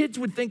smoke, like kids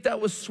would think that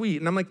was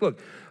sweet. And I'm like, look,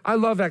 I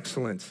love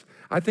excellence.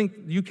 I think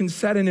you can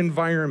set an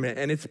environment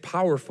and it's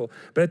powerful.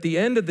 But at the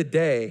end of the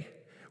day,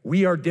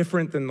 we are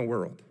different than the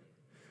world.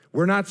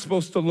 We're not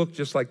supposed to look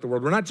just like the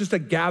world. We're not just a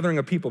gathering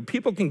of people.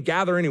 People can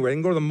gather anywhere. They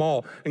can go to the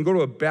mall and go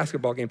to a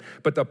basketball game.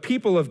 But the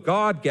people of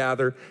God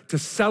gather to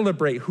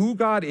celebrate who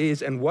God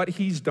is and what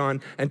he's done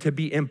and to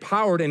be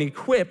empowered and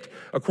equipped,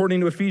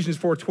 according to Ephesians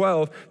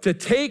 4:12, to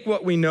take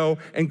what we know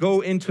and go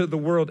into the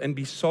world and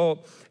be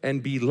salt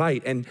and be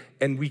light.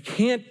 And we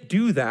can't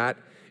do that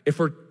if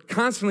we're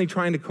constantly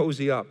trying to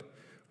cozy up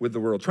with the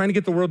world, trying to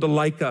get the world to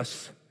like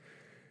us.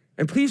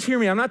 And please hear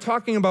me, I'm not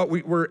talking about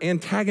we're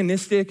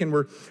antagonistic and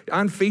we're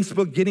on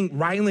Facebook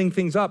riling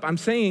things up. I'm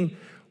saying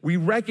we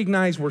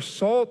recognize we're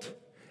salt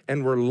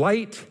and we're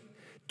light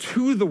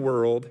to the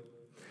world,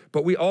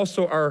 but we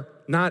also are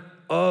not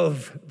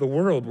of the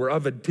world. We're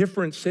of a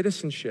different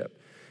citizenship.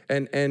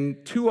 And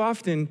too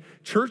often,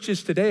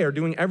 churches today are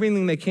doing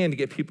everything they can to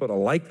get people to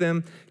like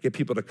them, get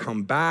people to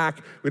come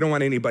back. We don't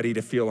want anybody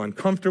to feel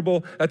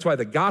uncomfortable. That's why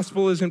the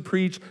gospel isn't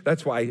preached.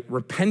 That's why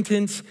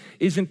repentance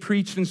isn't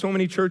preached in so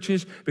many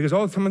churches, because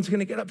someone's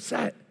gonna get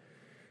upset.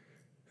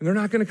 And they're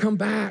not gonna come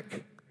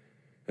back.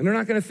 And they're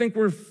not gonna think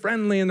we're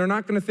friendly, and they're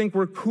not gonna think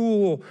we're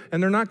cool,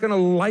 and they're not gonna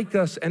like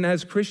us. And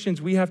as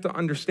Christians, we have to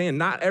understand,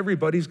 not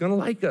everybody's gonna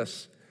like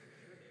us.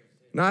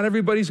 Not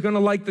everybody's gonna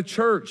like the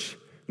church.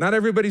 Not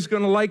everybody's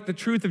gonna like the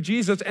truth of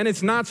Jesus, and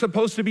it's not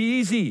supposed to be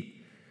easy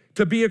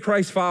to be a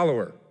Christ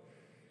follower.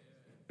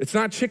 It's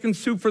not chicken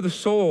soup for the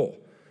soul.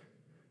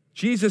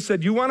 Jesus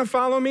said, you wanna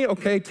follow me?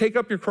 Okay, take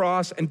up your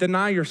cross and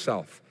deny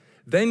yourself.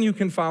 Then you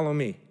can follow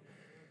me.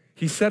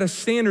 He set a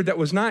standard that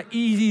was not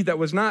easy, that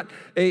was not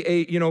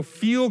a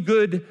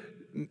feel-good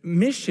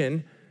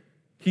mission.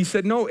 He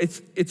said, no,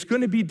 it's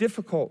gonna be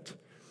difficult.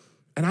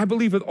 And I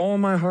believe with all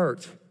my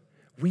heart,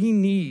 we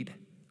need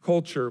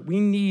culture.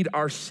 We need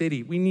our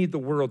city. We need the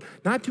world,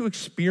 not to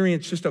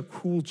experience just a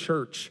cool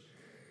church,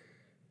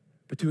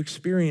 but to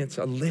experience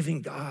a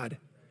living God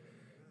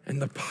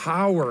and the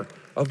power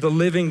of the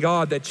living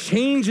God that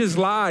changes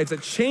lives,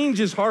 that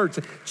changes hearts,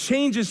 that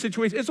changes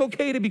situations. It's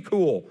okay to be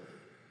cool.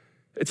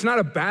 It's not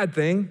a bad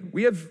thing.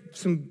 We have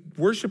some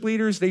worship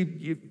leaders, they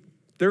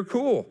They're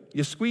cool.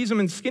 You squeeze them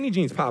and skinny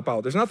jeans pop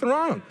out. There's nothing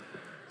wrong.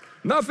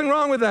 Nothing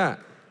wrong with that.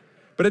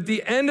 But at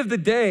the end of the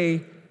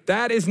day,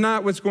 that is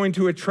not what's going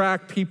to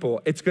attract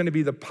people. It's going to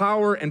be the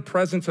power and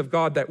presence of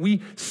God that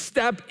we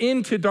step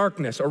into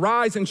darkness.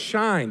 Arise and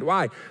shine.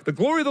 Why? The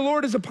glory of the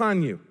Lord is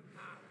upon you.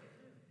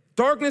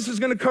 Darkness is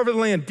going to cover the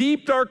land.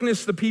 Deep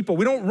darkness, the people.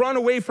 We don't run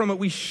away from it.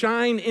 We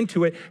shine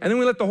into it, and then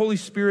we let the Holy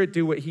Spirit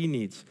do what he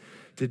needs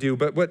to do.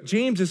 But what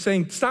James is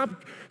saying,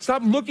 stop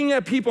looking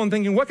at people and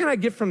thinking, what can I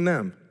get from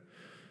them?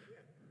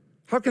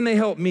 How can they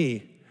help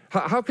me?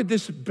 How could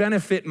this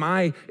benefit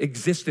my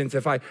existence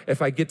if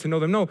I get to know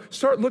them? No,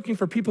 start looking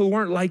for people who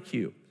aren't like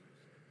you.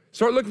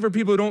 Start looking for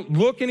people who don't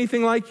look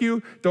anything like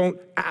you,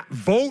 don't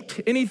vote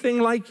anything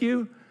like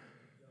you,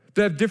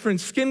 that have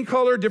different skin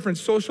color, different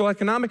social,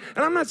 economic.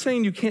 And I'm not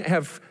saying you can't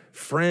have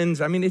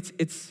friends. I mean,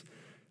 it's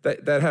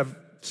that have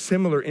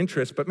similar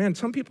interests. But man,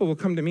 some people will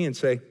come to me and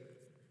say,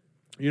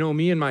 you know,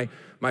 me and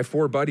my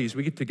 4 buddies,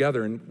 we get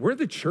together and we're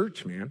the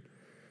church, man.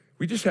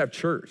 We just have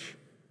church,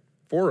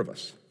 4 of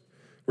us.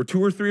 Where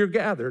 2 or 3 are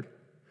gathered.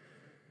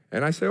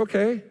 And I say,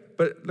 okay,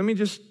 but let me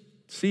just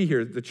see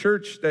here. The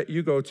church that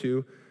you go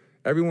to,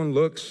 everyone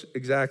looks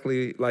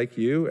exactly like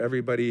you.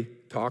 Everybody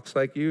talks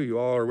like you. You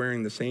all are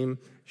wearing the same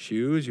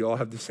shoes. You all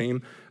have the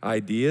same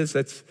ideas.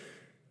 It's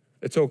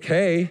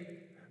okay,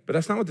 but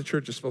that's not what the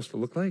church is supposed to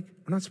look like.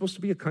 We're not supposed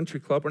to be a country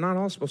club. We're not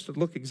all supposed to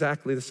look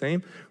exactly the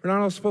same. We're not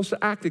all supposed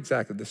to act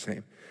exactly the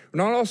same.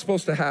 We're not all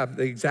supposed to have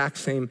the exact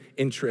same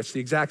interests, the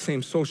exact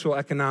same social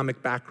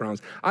economic backgrounds.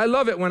 I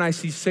love it when I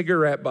see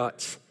cigarette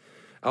butts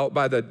out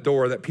by the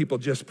door that people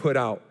just put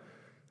out.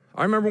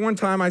 I remember one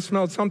time I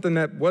smelled something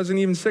that wasn't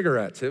even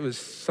cigarettes. It was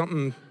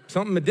something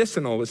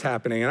medicinal was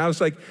happening. And I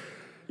was like,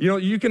 you know,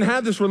 you can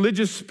have this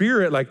religious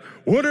spirit, like,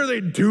 what are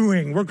they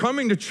doing? We're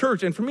coming to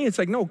church. And for me, it's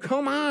like, no,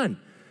 come on.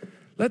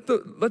 Let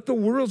the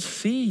world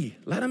see.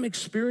 Let them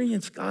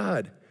experience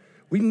God.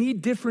 We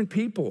need different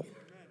people.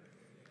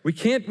 We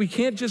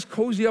can't just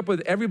cozy up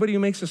with everybody who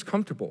makes us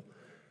comfortable.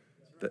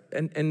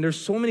 And there's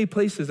so many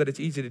places that it's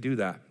easy to do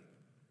that.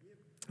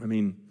 I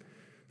mean,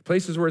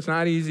 places where it's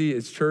not easy,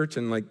 it's church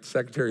and like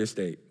Secretary of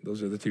State.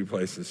 Those are the 2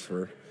 places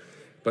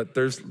but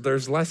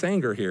there's less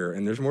anger here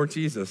and there's more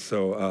Jesus.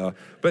 So,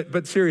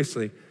 but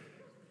seriously,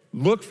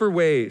 look for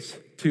ways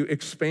to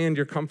expand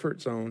your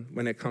comfort zone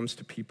when it comes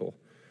to people.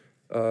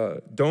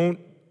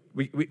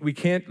 We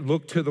can't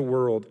look to the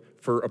world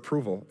for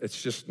approval.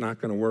 It's just not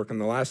going to work.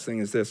 And the last thing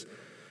is this.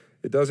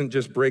 It doesn't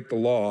just break the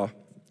law,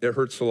 it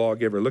hurts the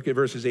lawgiver. Look at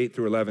verses 8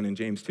 through 11 in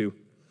James 2.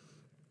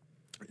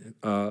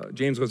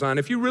 James goes on,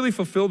 if you really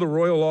fulfill the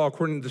royal law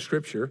according to the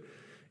scripture,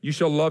 you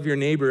shall love your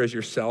neighbor as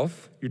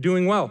yourself. You're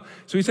doing well.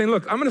 So he's saying,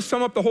 look, I'm going to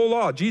sum up the whole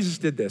law. Jesus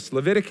did this.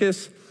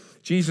 Leviticus,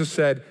 Jesus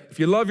said, if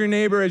you love your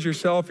neighbor as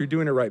yourself, you're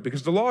doing it right.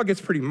 Because the law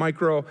gets pretty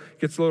micro,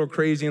 gets a little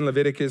crazy in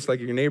Leviticus. Like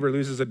if your neighbor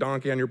loses a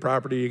donkey on your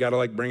property, you got to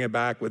like bring it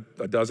back with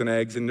a dozen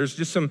eggs. And there's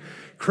just some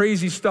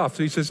crazy stuff.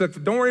 So he says,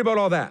 look, don't worry about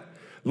all that.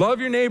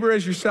 Love your neighbor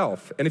as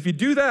yourself. And if you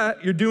do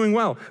that, you're doing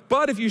well.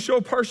 But if you show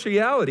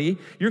partiality,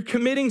 you're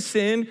committing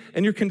sin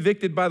and you're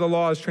convicted by the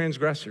law as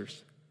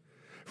transgressors.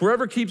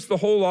 Whoever keeps the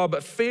whole law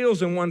but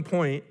fails in one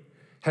point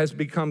has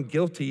become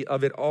guilty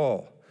of it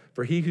all.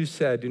 For he who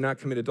said, do not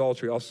commit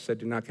adultery, also said,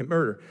 do not commit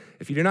murder.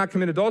 If you do not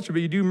commit adultery,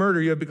 but you do murder,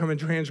 you have become a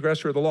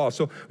transgressor of the law.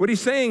 So what he's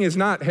saying is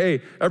not,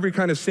 hey, every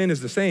kind of sin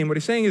is the same. What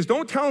he's saying is,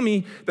 don't tell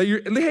me that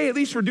hey, at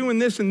least we're doing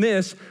this and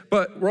this,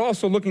 but we're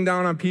also looking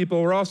down on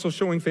people. We're also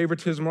showing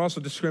favoritism. We're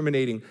also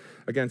discriminating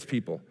against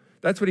people.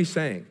 That's what he's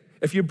saying.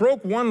 If you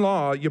broke one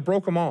law, you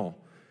broke them all.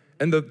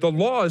 And the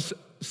law is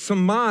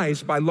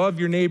surmised by love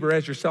your neighbor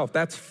as yourself.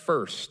 That's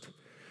first.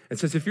 It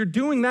says, if you're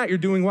doing that, you're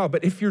doing well.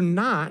 But if you're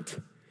not,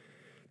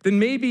 then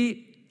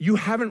maybe you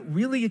haven't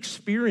really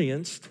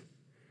experienced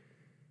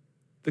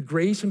the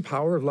grace and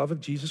power of love of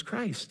Jesus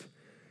Christ,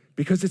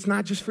 because it's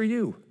not just for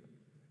you.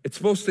 It's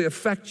supposed to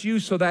affect you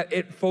so that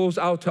it flows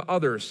out to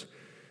others.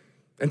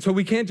 And so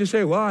we can't just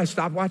say, well, I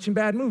stopped watching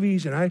bad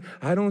movies and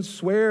I don't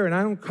swear and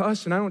I don't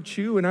cuss and I don't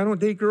chew and I don't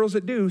date girls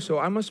that do, so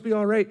I must be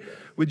all right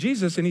with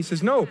Jesus. And he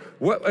says, no,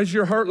 what is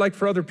your heart like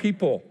for other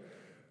people?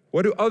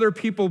 What do other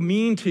people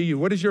mean to you?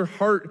 What does your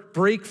heart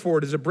break for?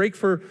 Does it break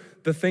for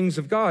the things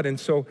of God? And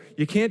so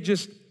you can't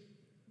just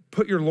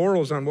put your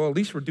laurels on, well, at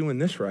least we're doing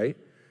this right.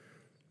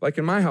 Like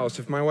in my house,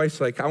 if my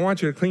wife's like, I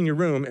want you to clean your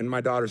room, and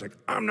my daughter's like,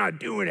 I'm not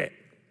doing it.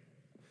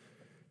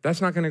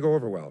 That's not gonna go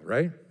over well,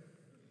 right?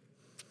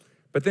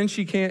 But then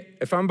she can't,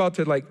 if I'm about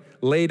to like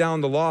lay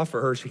down the law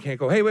for her, she can't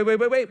go, hey,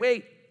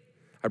 wait.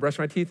 I brushed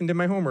my teeth and did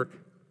my homework,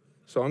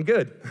 so I'm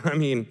good. I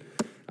mean,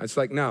 it's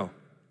like, no.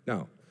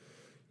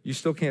 You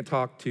still can't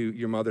talk to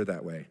your mother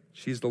that way.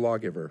 She's the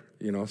lawgiver,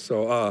 you know?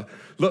 So,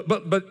 look,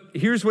 but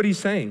here's what he's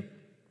saying.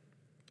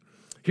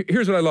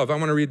 Here's what I love. I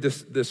want to read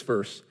this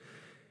verse.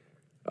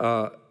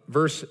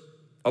 Verse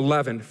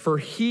 11, for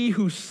he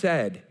who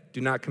said,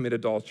 do not commit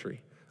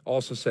adultery,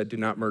 also said, do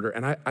not murder.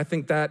 And I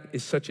think that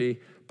is such a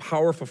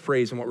powerful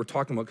phrase in what we're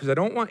talking about, because I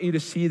don't want you to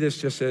see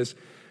this just as,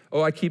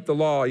 oh, I keep the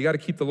law. You got to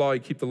keep the law. You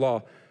keep the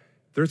law.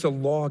 There's a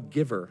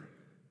lawgiver,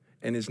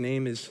 and his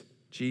name is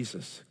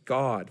Jesus,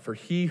 God, for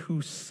he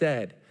who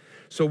said.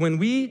 So when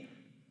we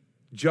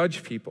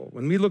judge people,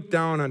 when we look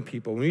down on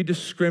people, when we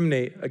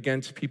discriminate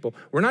against people,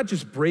 we're not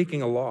just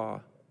breaking a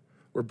law,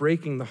 we're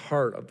breaking the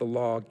heart of the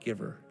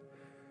lawgiver.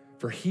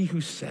 For he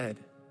who said,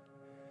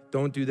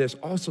 don't do this,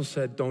 also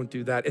said, don't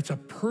do that. It's a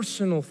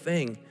personal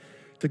thing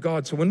to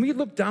God. So when we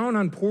look down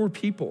on poor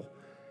people,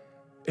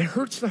 it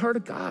hurts the heart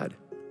of God.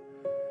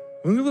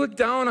 When we look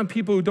down on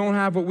people who don't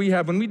have what we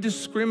have, when we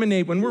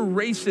discriminate, when we're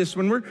racist,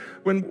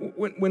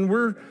 when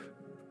we're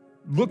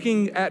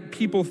looking at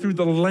people through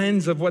the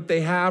lens of what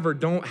they have or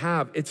don't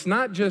have, it's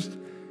not just,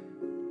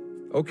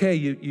 okay,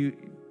 you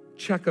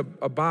check a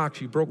box,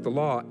 you broke the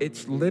law.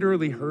 It's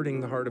literally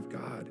hurting the heart of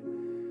God.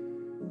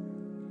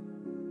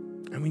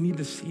 And we need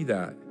to see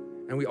that.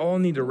 And we all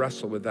need to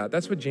wrestle with that.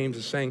 That's what James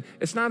is saying.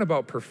 It's not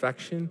about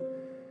perfection.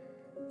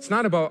 It's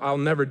not about, I'll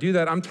never do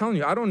that. I'm telling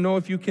you, I don't know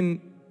if you can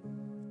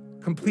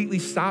completely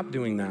stop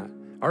doing that.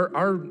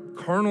 Our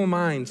carnal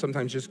mind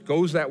sometimes just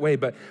goes that way,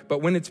 but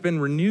when it's been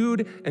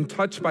renewed and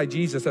touched by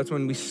Jesus, that's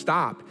when we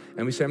stop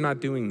and we say, I'm not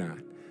doing that.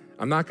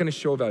 I'm not gonna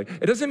show value.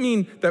 It doesn't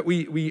mean that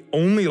we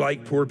only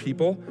like poor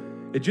people.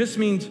 It just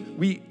means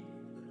we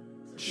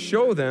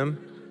show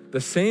them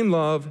the same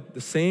love,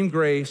 the same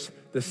grace,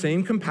 the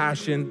same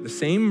compassion, the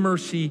same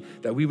mercy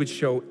that we would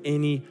show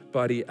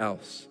anybody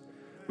else.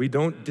 We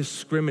don't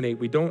discriminate.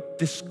 We don't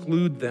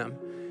disclude them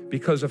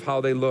because of how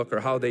they look or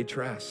how they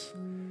dress.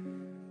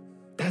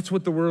 That's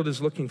what the world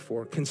is looking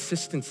for: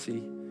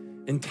 consistency,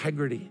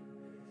 integrity.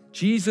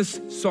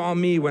 Jesus saw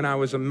me when I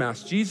was a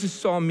mess. Jesus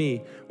saw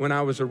me when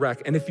I was a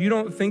wreck. And if you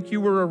don't think you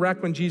were a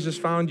wreck when Jesus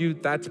found you,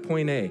 that's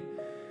point A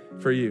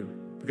for you.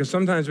 Because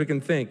sometimes we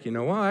can think,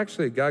 well,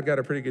 actually, God got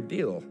a pretty good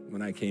deal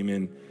when I came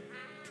in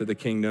to the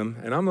kingdom.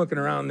 And I'm looking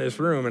around this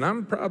room, and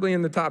I'm probably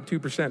in the top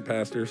 2%,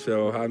 Pastor.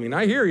 So,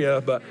 I hear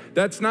you, but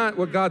that's not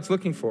what God's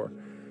looking for.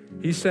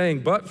 He's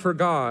saying, but for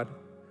God,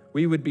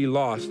 we would be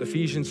lost.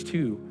 Ephesians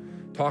 2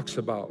 talks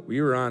about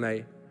we were on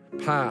a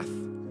path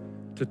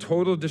to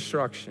total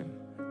destruction.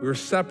 We were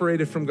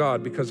separated from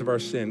God because of our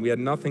sin. We had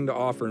nothing to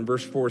offer. And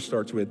verse 4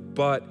 starts with,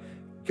 but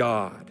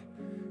God,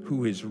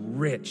 who is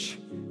rich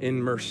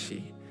in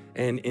mercy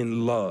and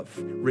in love,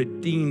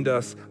 redeemed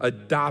us,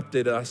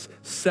 adopted us,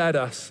 set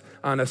us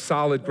on a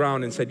solid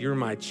ground and said, you're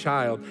my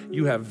child.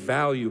 You have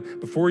value.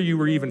 Before you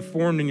were even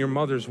formed in your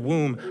mother's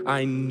womb,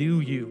 I knew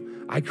you.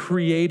 I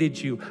created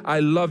you.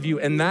 I love you.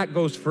 And that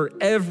goes for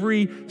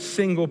every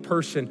single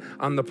person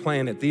on the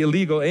planet. The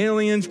illegal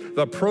aliens,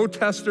 the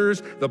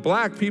protesters, the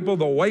black people,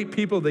 the white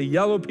people, the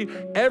yellow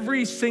people.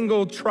 Every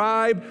single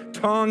tribe,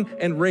 tongue,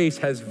 and race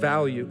has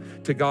value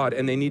to God,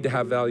 and they need to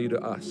have value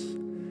to us.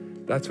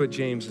 That's what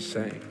James is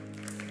saying.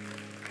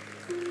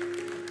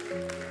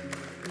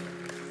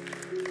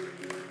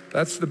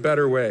 That's the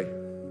better way.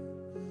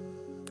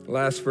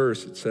 Last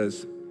verse, it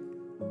says,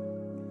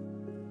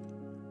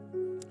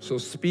 so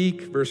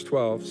speak, verse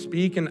 12,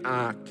 speak and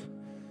act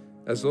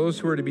as those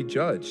who are to be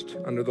judged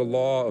under the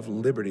law of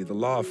liberty, the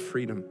law of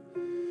freedom.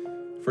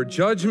 For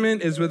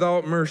judgment is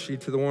without mercy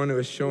to the one who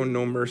has shown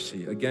no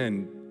mercy.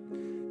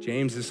 Again,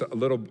 James is a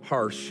little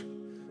harsh.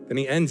 Then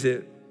he ends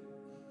it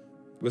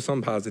with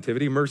some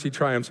positivity. Mercy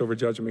triumphs over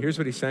judgment. Here's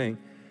what he's saying.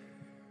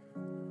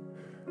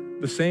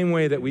 The same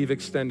way that we've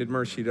extended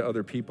mercy to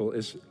other people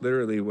is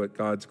literally what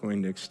God's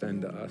going to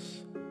extend to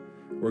us.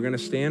 We're going to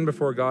stand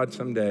before God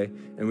someday,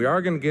 and we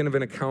are going to give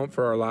an account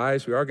for our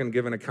lives. We are going to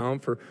give an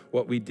account for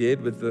what we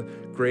did with the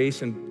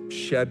grace and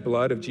shed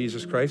blood of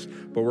Jesus Christ,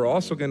 but we're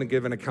also going to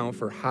give an account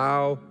for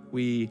how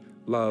we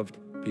loved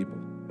people.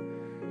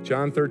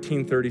 John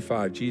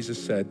 13:35,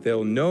 Jesus said,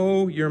 they'll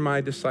know you're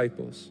my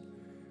disciples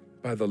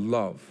by the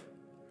love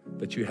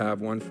that you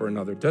have one for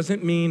another.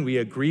 Doesn't mean we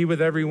agree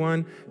with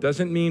everyone.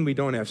 Doesn't mean we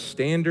don't have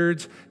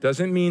standards.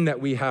 Doesn't mean that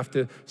we have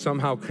to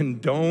somehow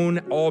condone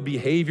all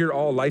behavior,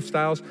 all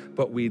lifestyles,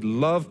 but we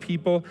love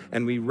people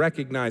and we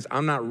recognize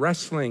I'm not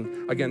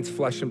wrestling against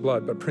flesh and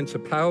blood, but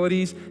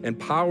principalities and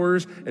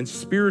powers and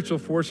spiritual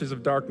forces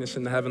of darkness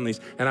in the heavenlies.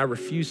 And I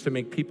refuse to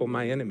make people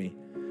my enemy.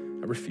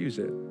 I refuse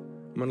it.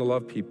 I'm gonna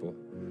love people.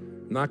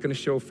 I'm not gonna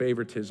show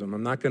favoritism.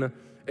 I'm not gonna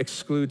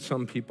exclude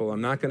some people.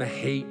 I'm not gonna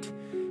hate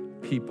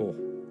people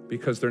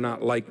because they're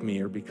not like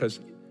me or because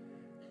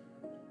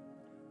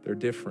they're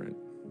different.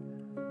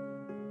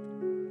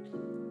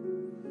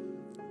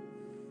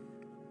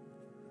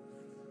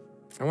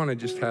 I want to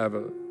just have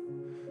a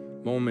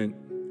moment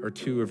or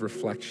two of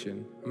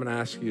reflection. I'm going to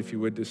ask you if you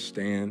would just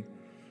stand.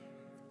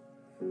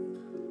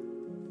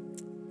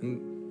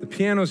 And the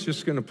piano's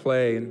just going to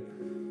play, and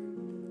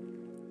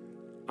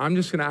I'm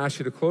just going to ask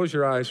you to close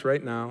your eyes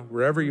right now,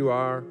 wherever you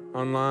are,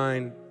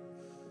 online,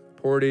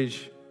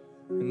 Portage,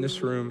 in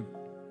this room,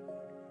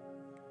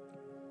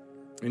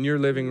 in your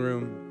living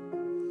room.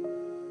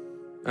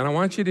 And I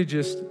want you to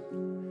just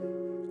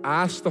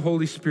ask the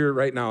Holy Spirit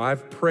right now.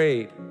 I've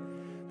prayed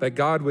that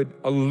God would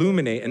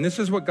illuminate, and this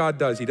is what God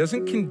does. He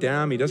doesn't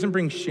condemn, he doesn't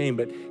bring shame,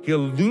 but he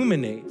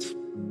illuminates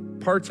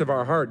parts of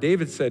our heart.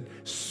 David said,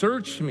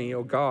 search me,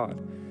 O God,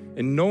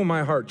 and know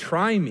my heart.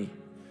 Try me.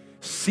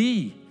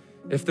 See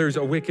if there's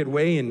a wicked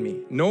way in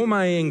me. Know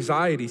my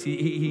anxieties.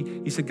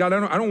 He said, God,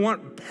 I don't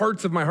want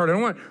parts of my heart. I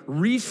don't want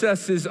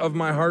recesses of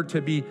my heart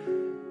to be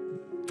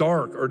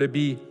dark or to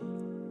be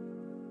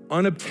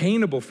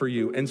unobtainable for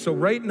you. And so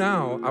right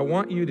now, I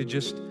want you to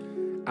just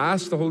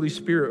ask the Holy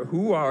Spirit,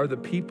 who are the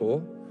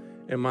people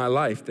in my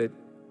life that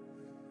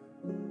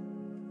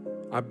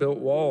I built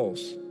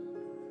walls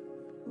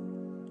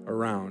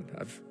around?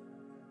 I've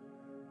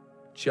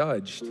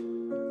judged.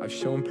 I've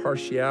shown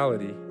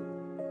partiality.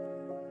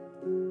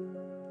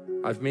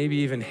 I've maybe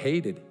even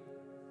hated.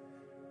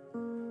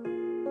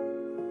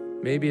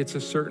 Maybe it's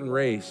a certain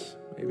race.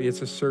 Maybe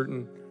it's a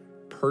certain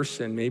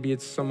person. Maybe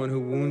it's someone who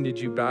wounded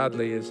you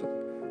badly as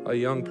a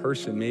young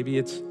person. Maybe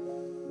it's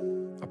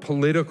a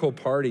political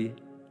party.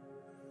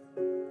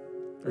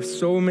 There's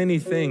so many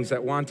things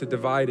that want to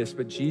divide us,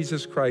 but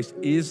Jesus Christ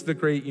is the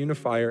great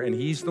unifier, and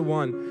he's the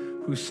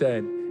one who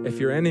said, if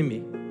your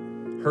enemy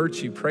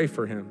hurts you, pray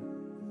for him.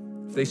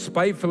 If they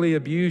spitefully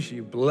abuse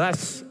you,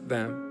 bless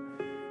them.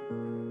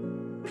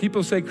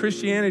 People say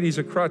Christianity is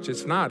a crutch.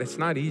 It's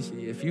not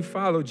easy. If you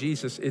follow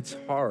Jesus, it's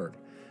hard,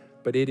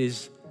 but it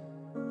is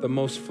the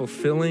most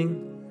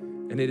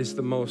fulfilling, and it is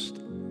the most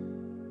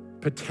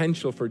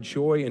potential for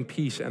joy and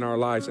peace in our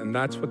lives, and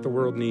that's what the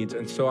world needs.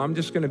 And so I'm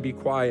just gonna be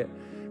quiet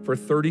for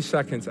 30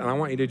 seconds, and I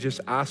want you to just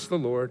ask the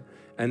Lord,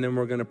 and then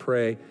we're gonna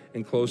pray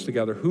and close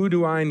together. Who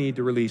do I need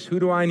to release? Who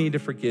do I need to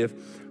forgive?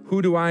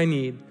 Who do I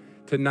need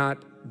to not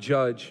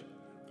judge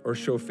or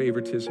show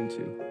favoritism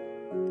to?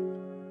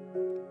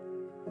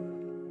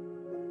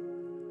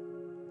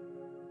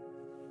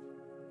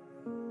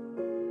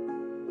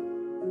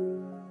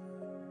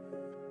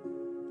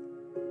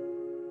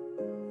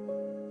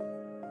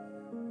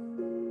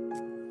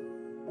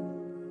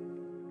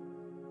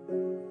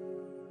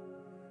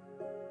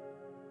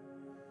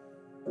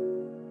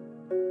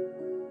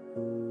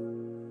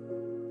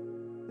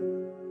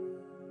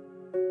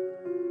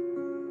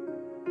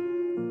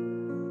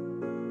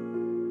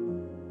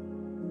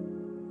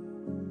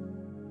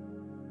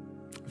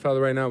 Father,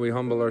 right now we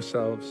humble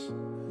ourselves.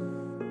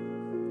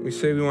 We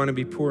say we want to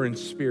be poor in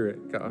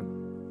spirit, God.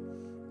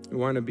 We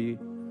want to be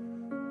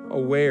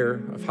aware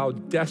of how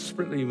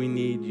desperately we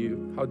need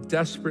you, how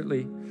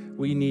desperately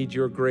we need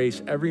your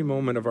grace every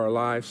moment of our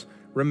lives,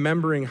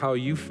 remembering how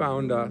you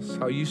found us,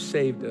 how you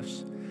saved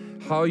us,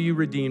 how you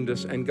redeemed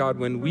us. And God,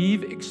 when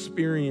we've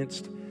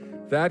experienced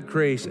that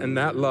grace and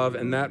that love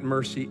and that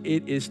mercy,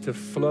 it is to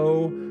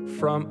flow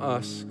from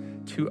us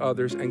to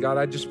others. And God,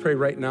 I just pray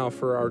right now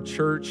for our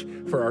church,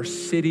 for our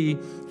city,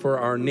 for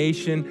our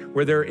nation,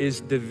 where there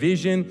is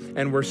division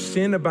and where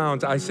sin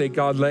abounds. I say,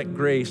 God, let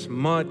grace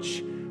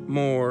much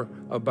more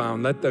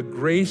abound. Let the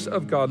grace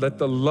of God, let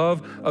the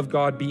love of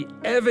God be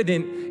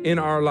evident in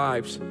our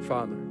lives,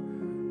 Father.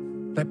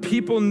 Let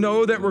people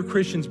know that we're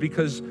Christians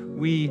because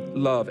we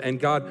love. And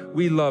God,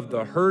 we love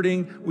the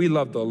hurting, we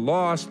love the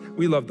lost,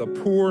 we love the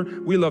poor,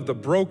 we love the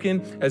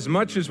broken, as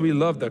much as we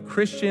love the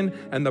Christian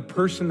and the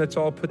person that's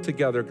all put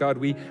together. God,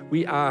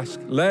 we ask,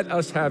 let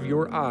us have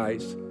your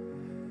eyes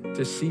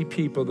to see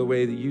people the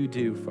way that you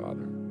do,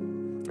 Father.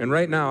 And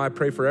right now, I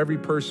pray for every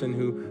person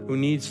who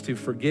needs to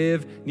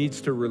forgive,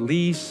 needs to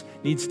release,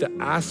 needs to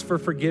ask for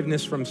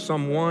forgiveness from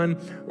someone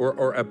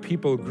or a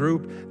people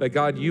group, that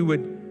God, you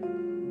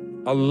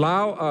would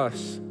allow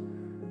us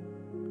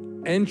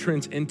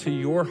entrance into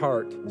your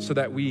heart so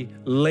that we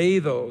lay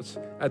those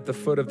at the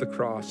foot of the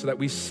cross, so that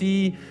we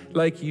see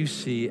like you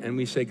see, and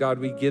we say, God,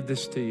 we give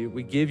this to you.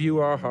 We give you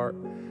our heart.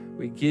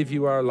 We give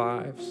you our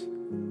lives.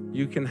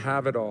 You can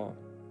have it all.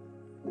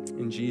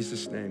 In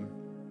Jesus' name,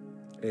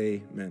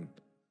 amen.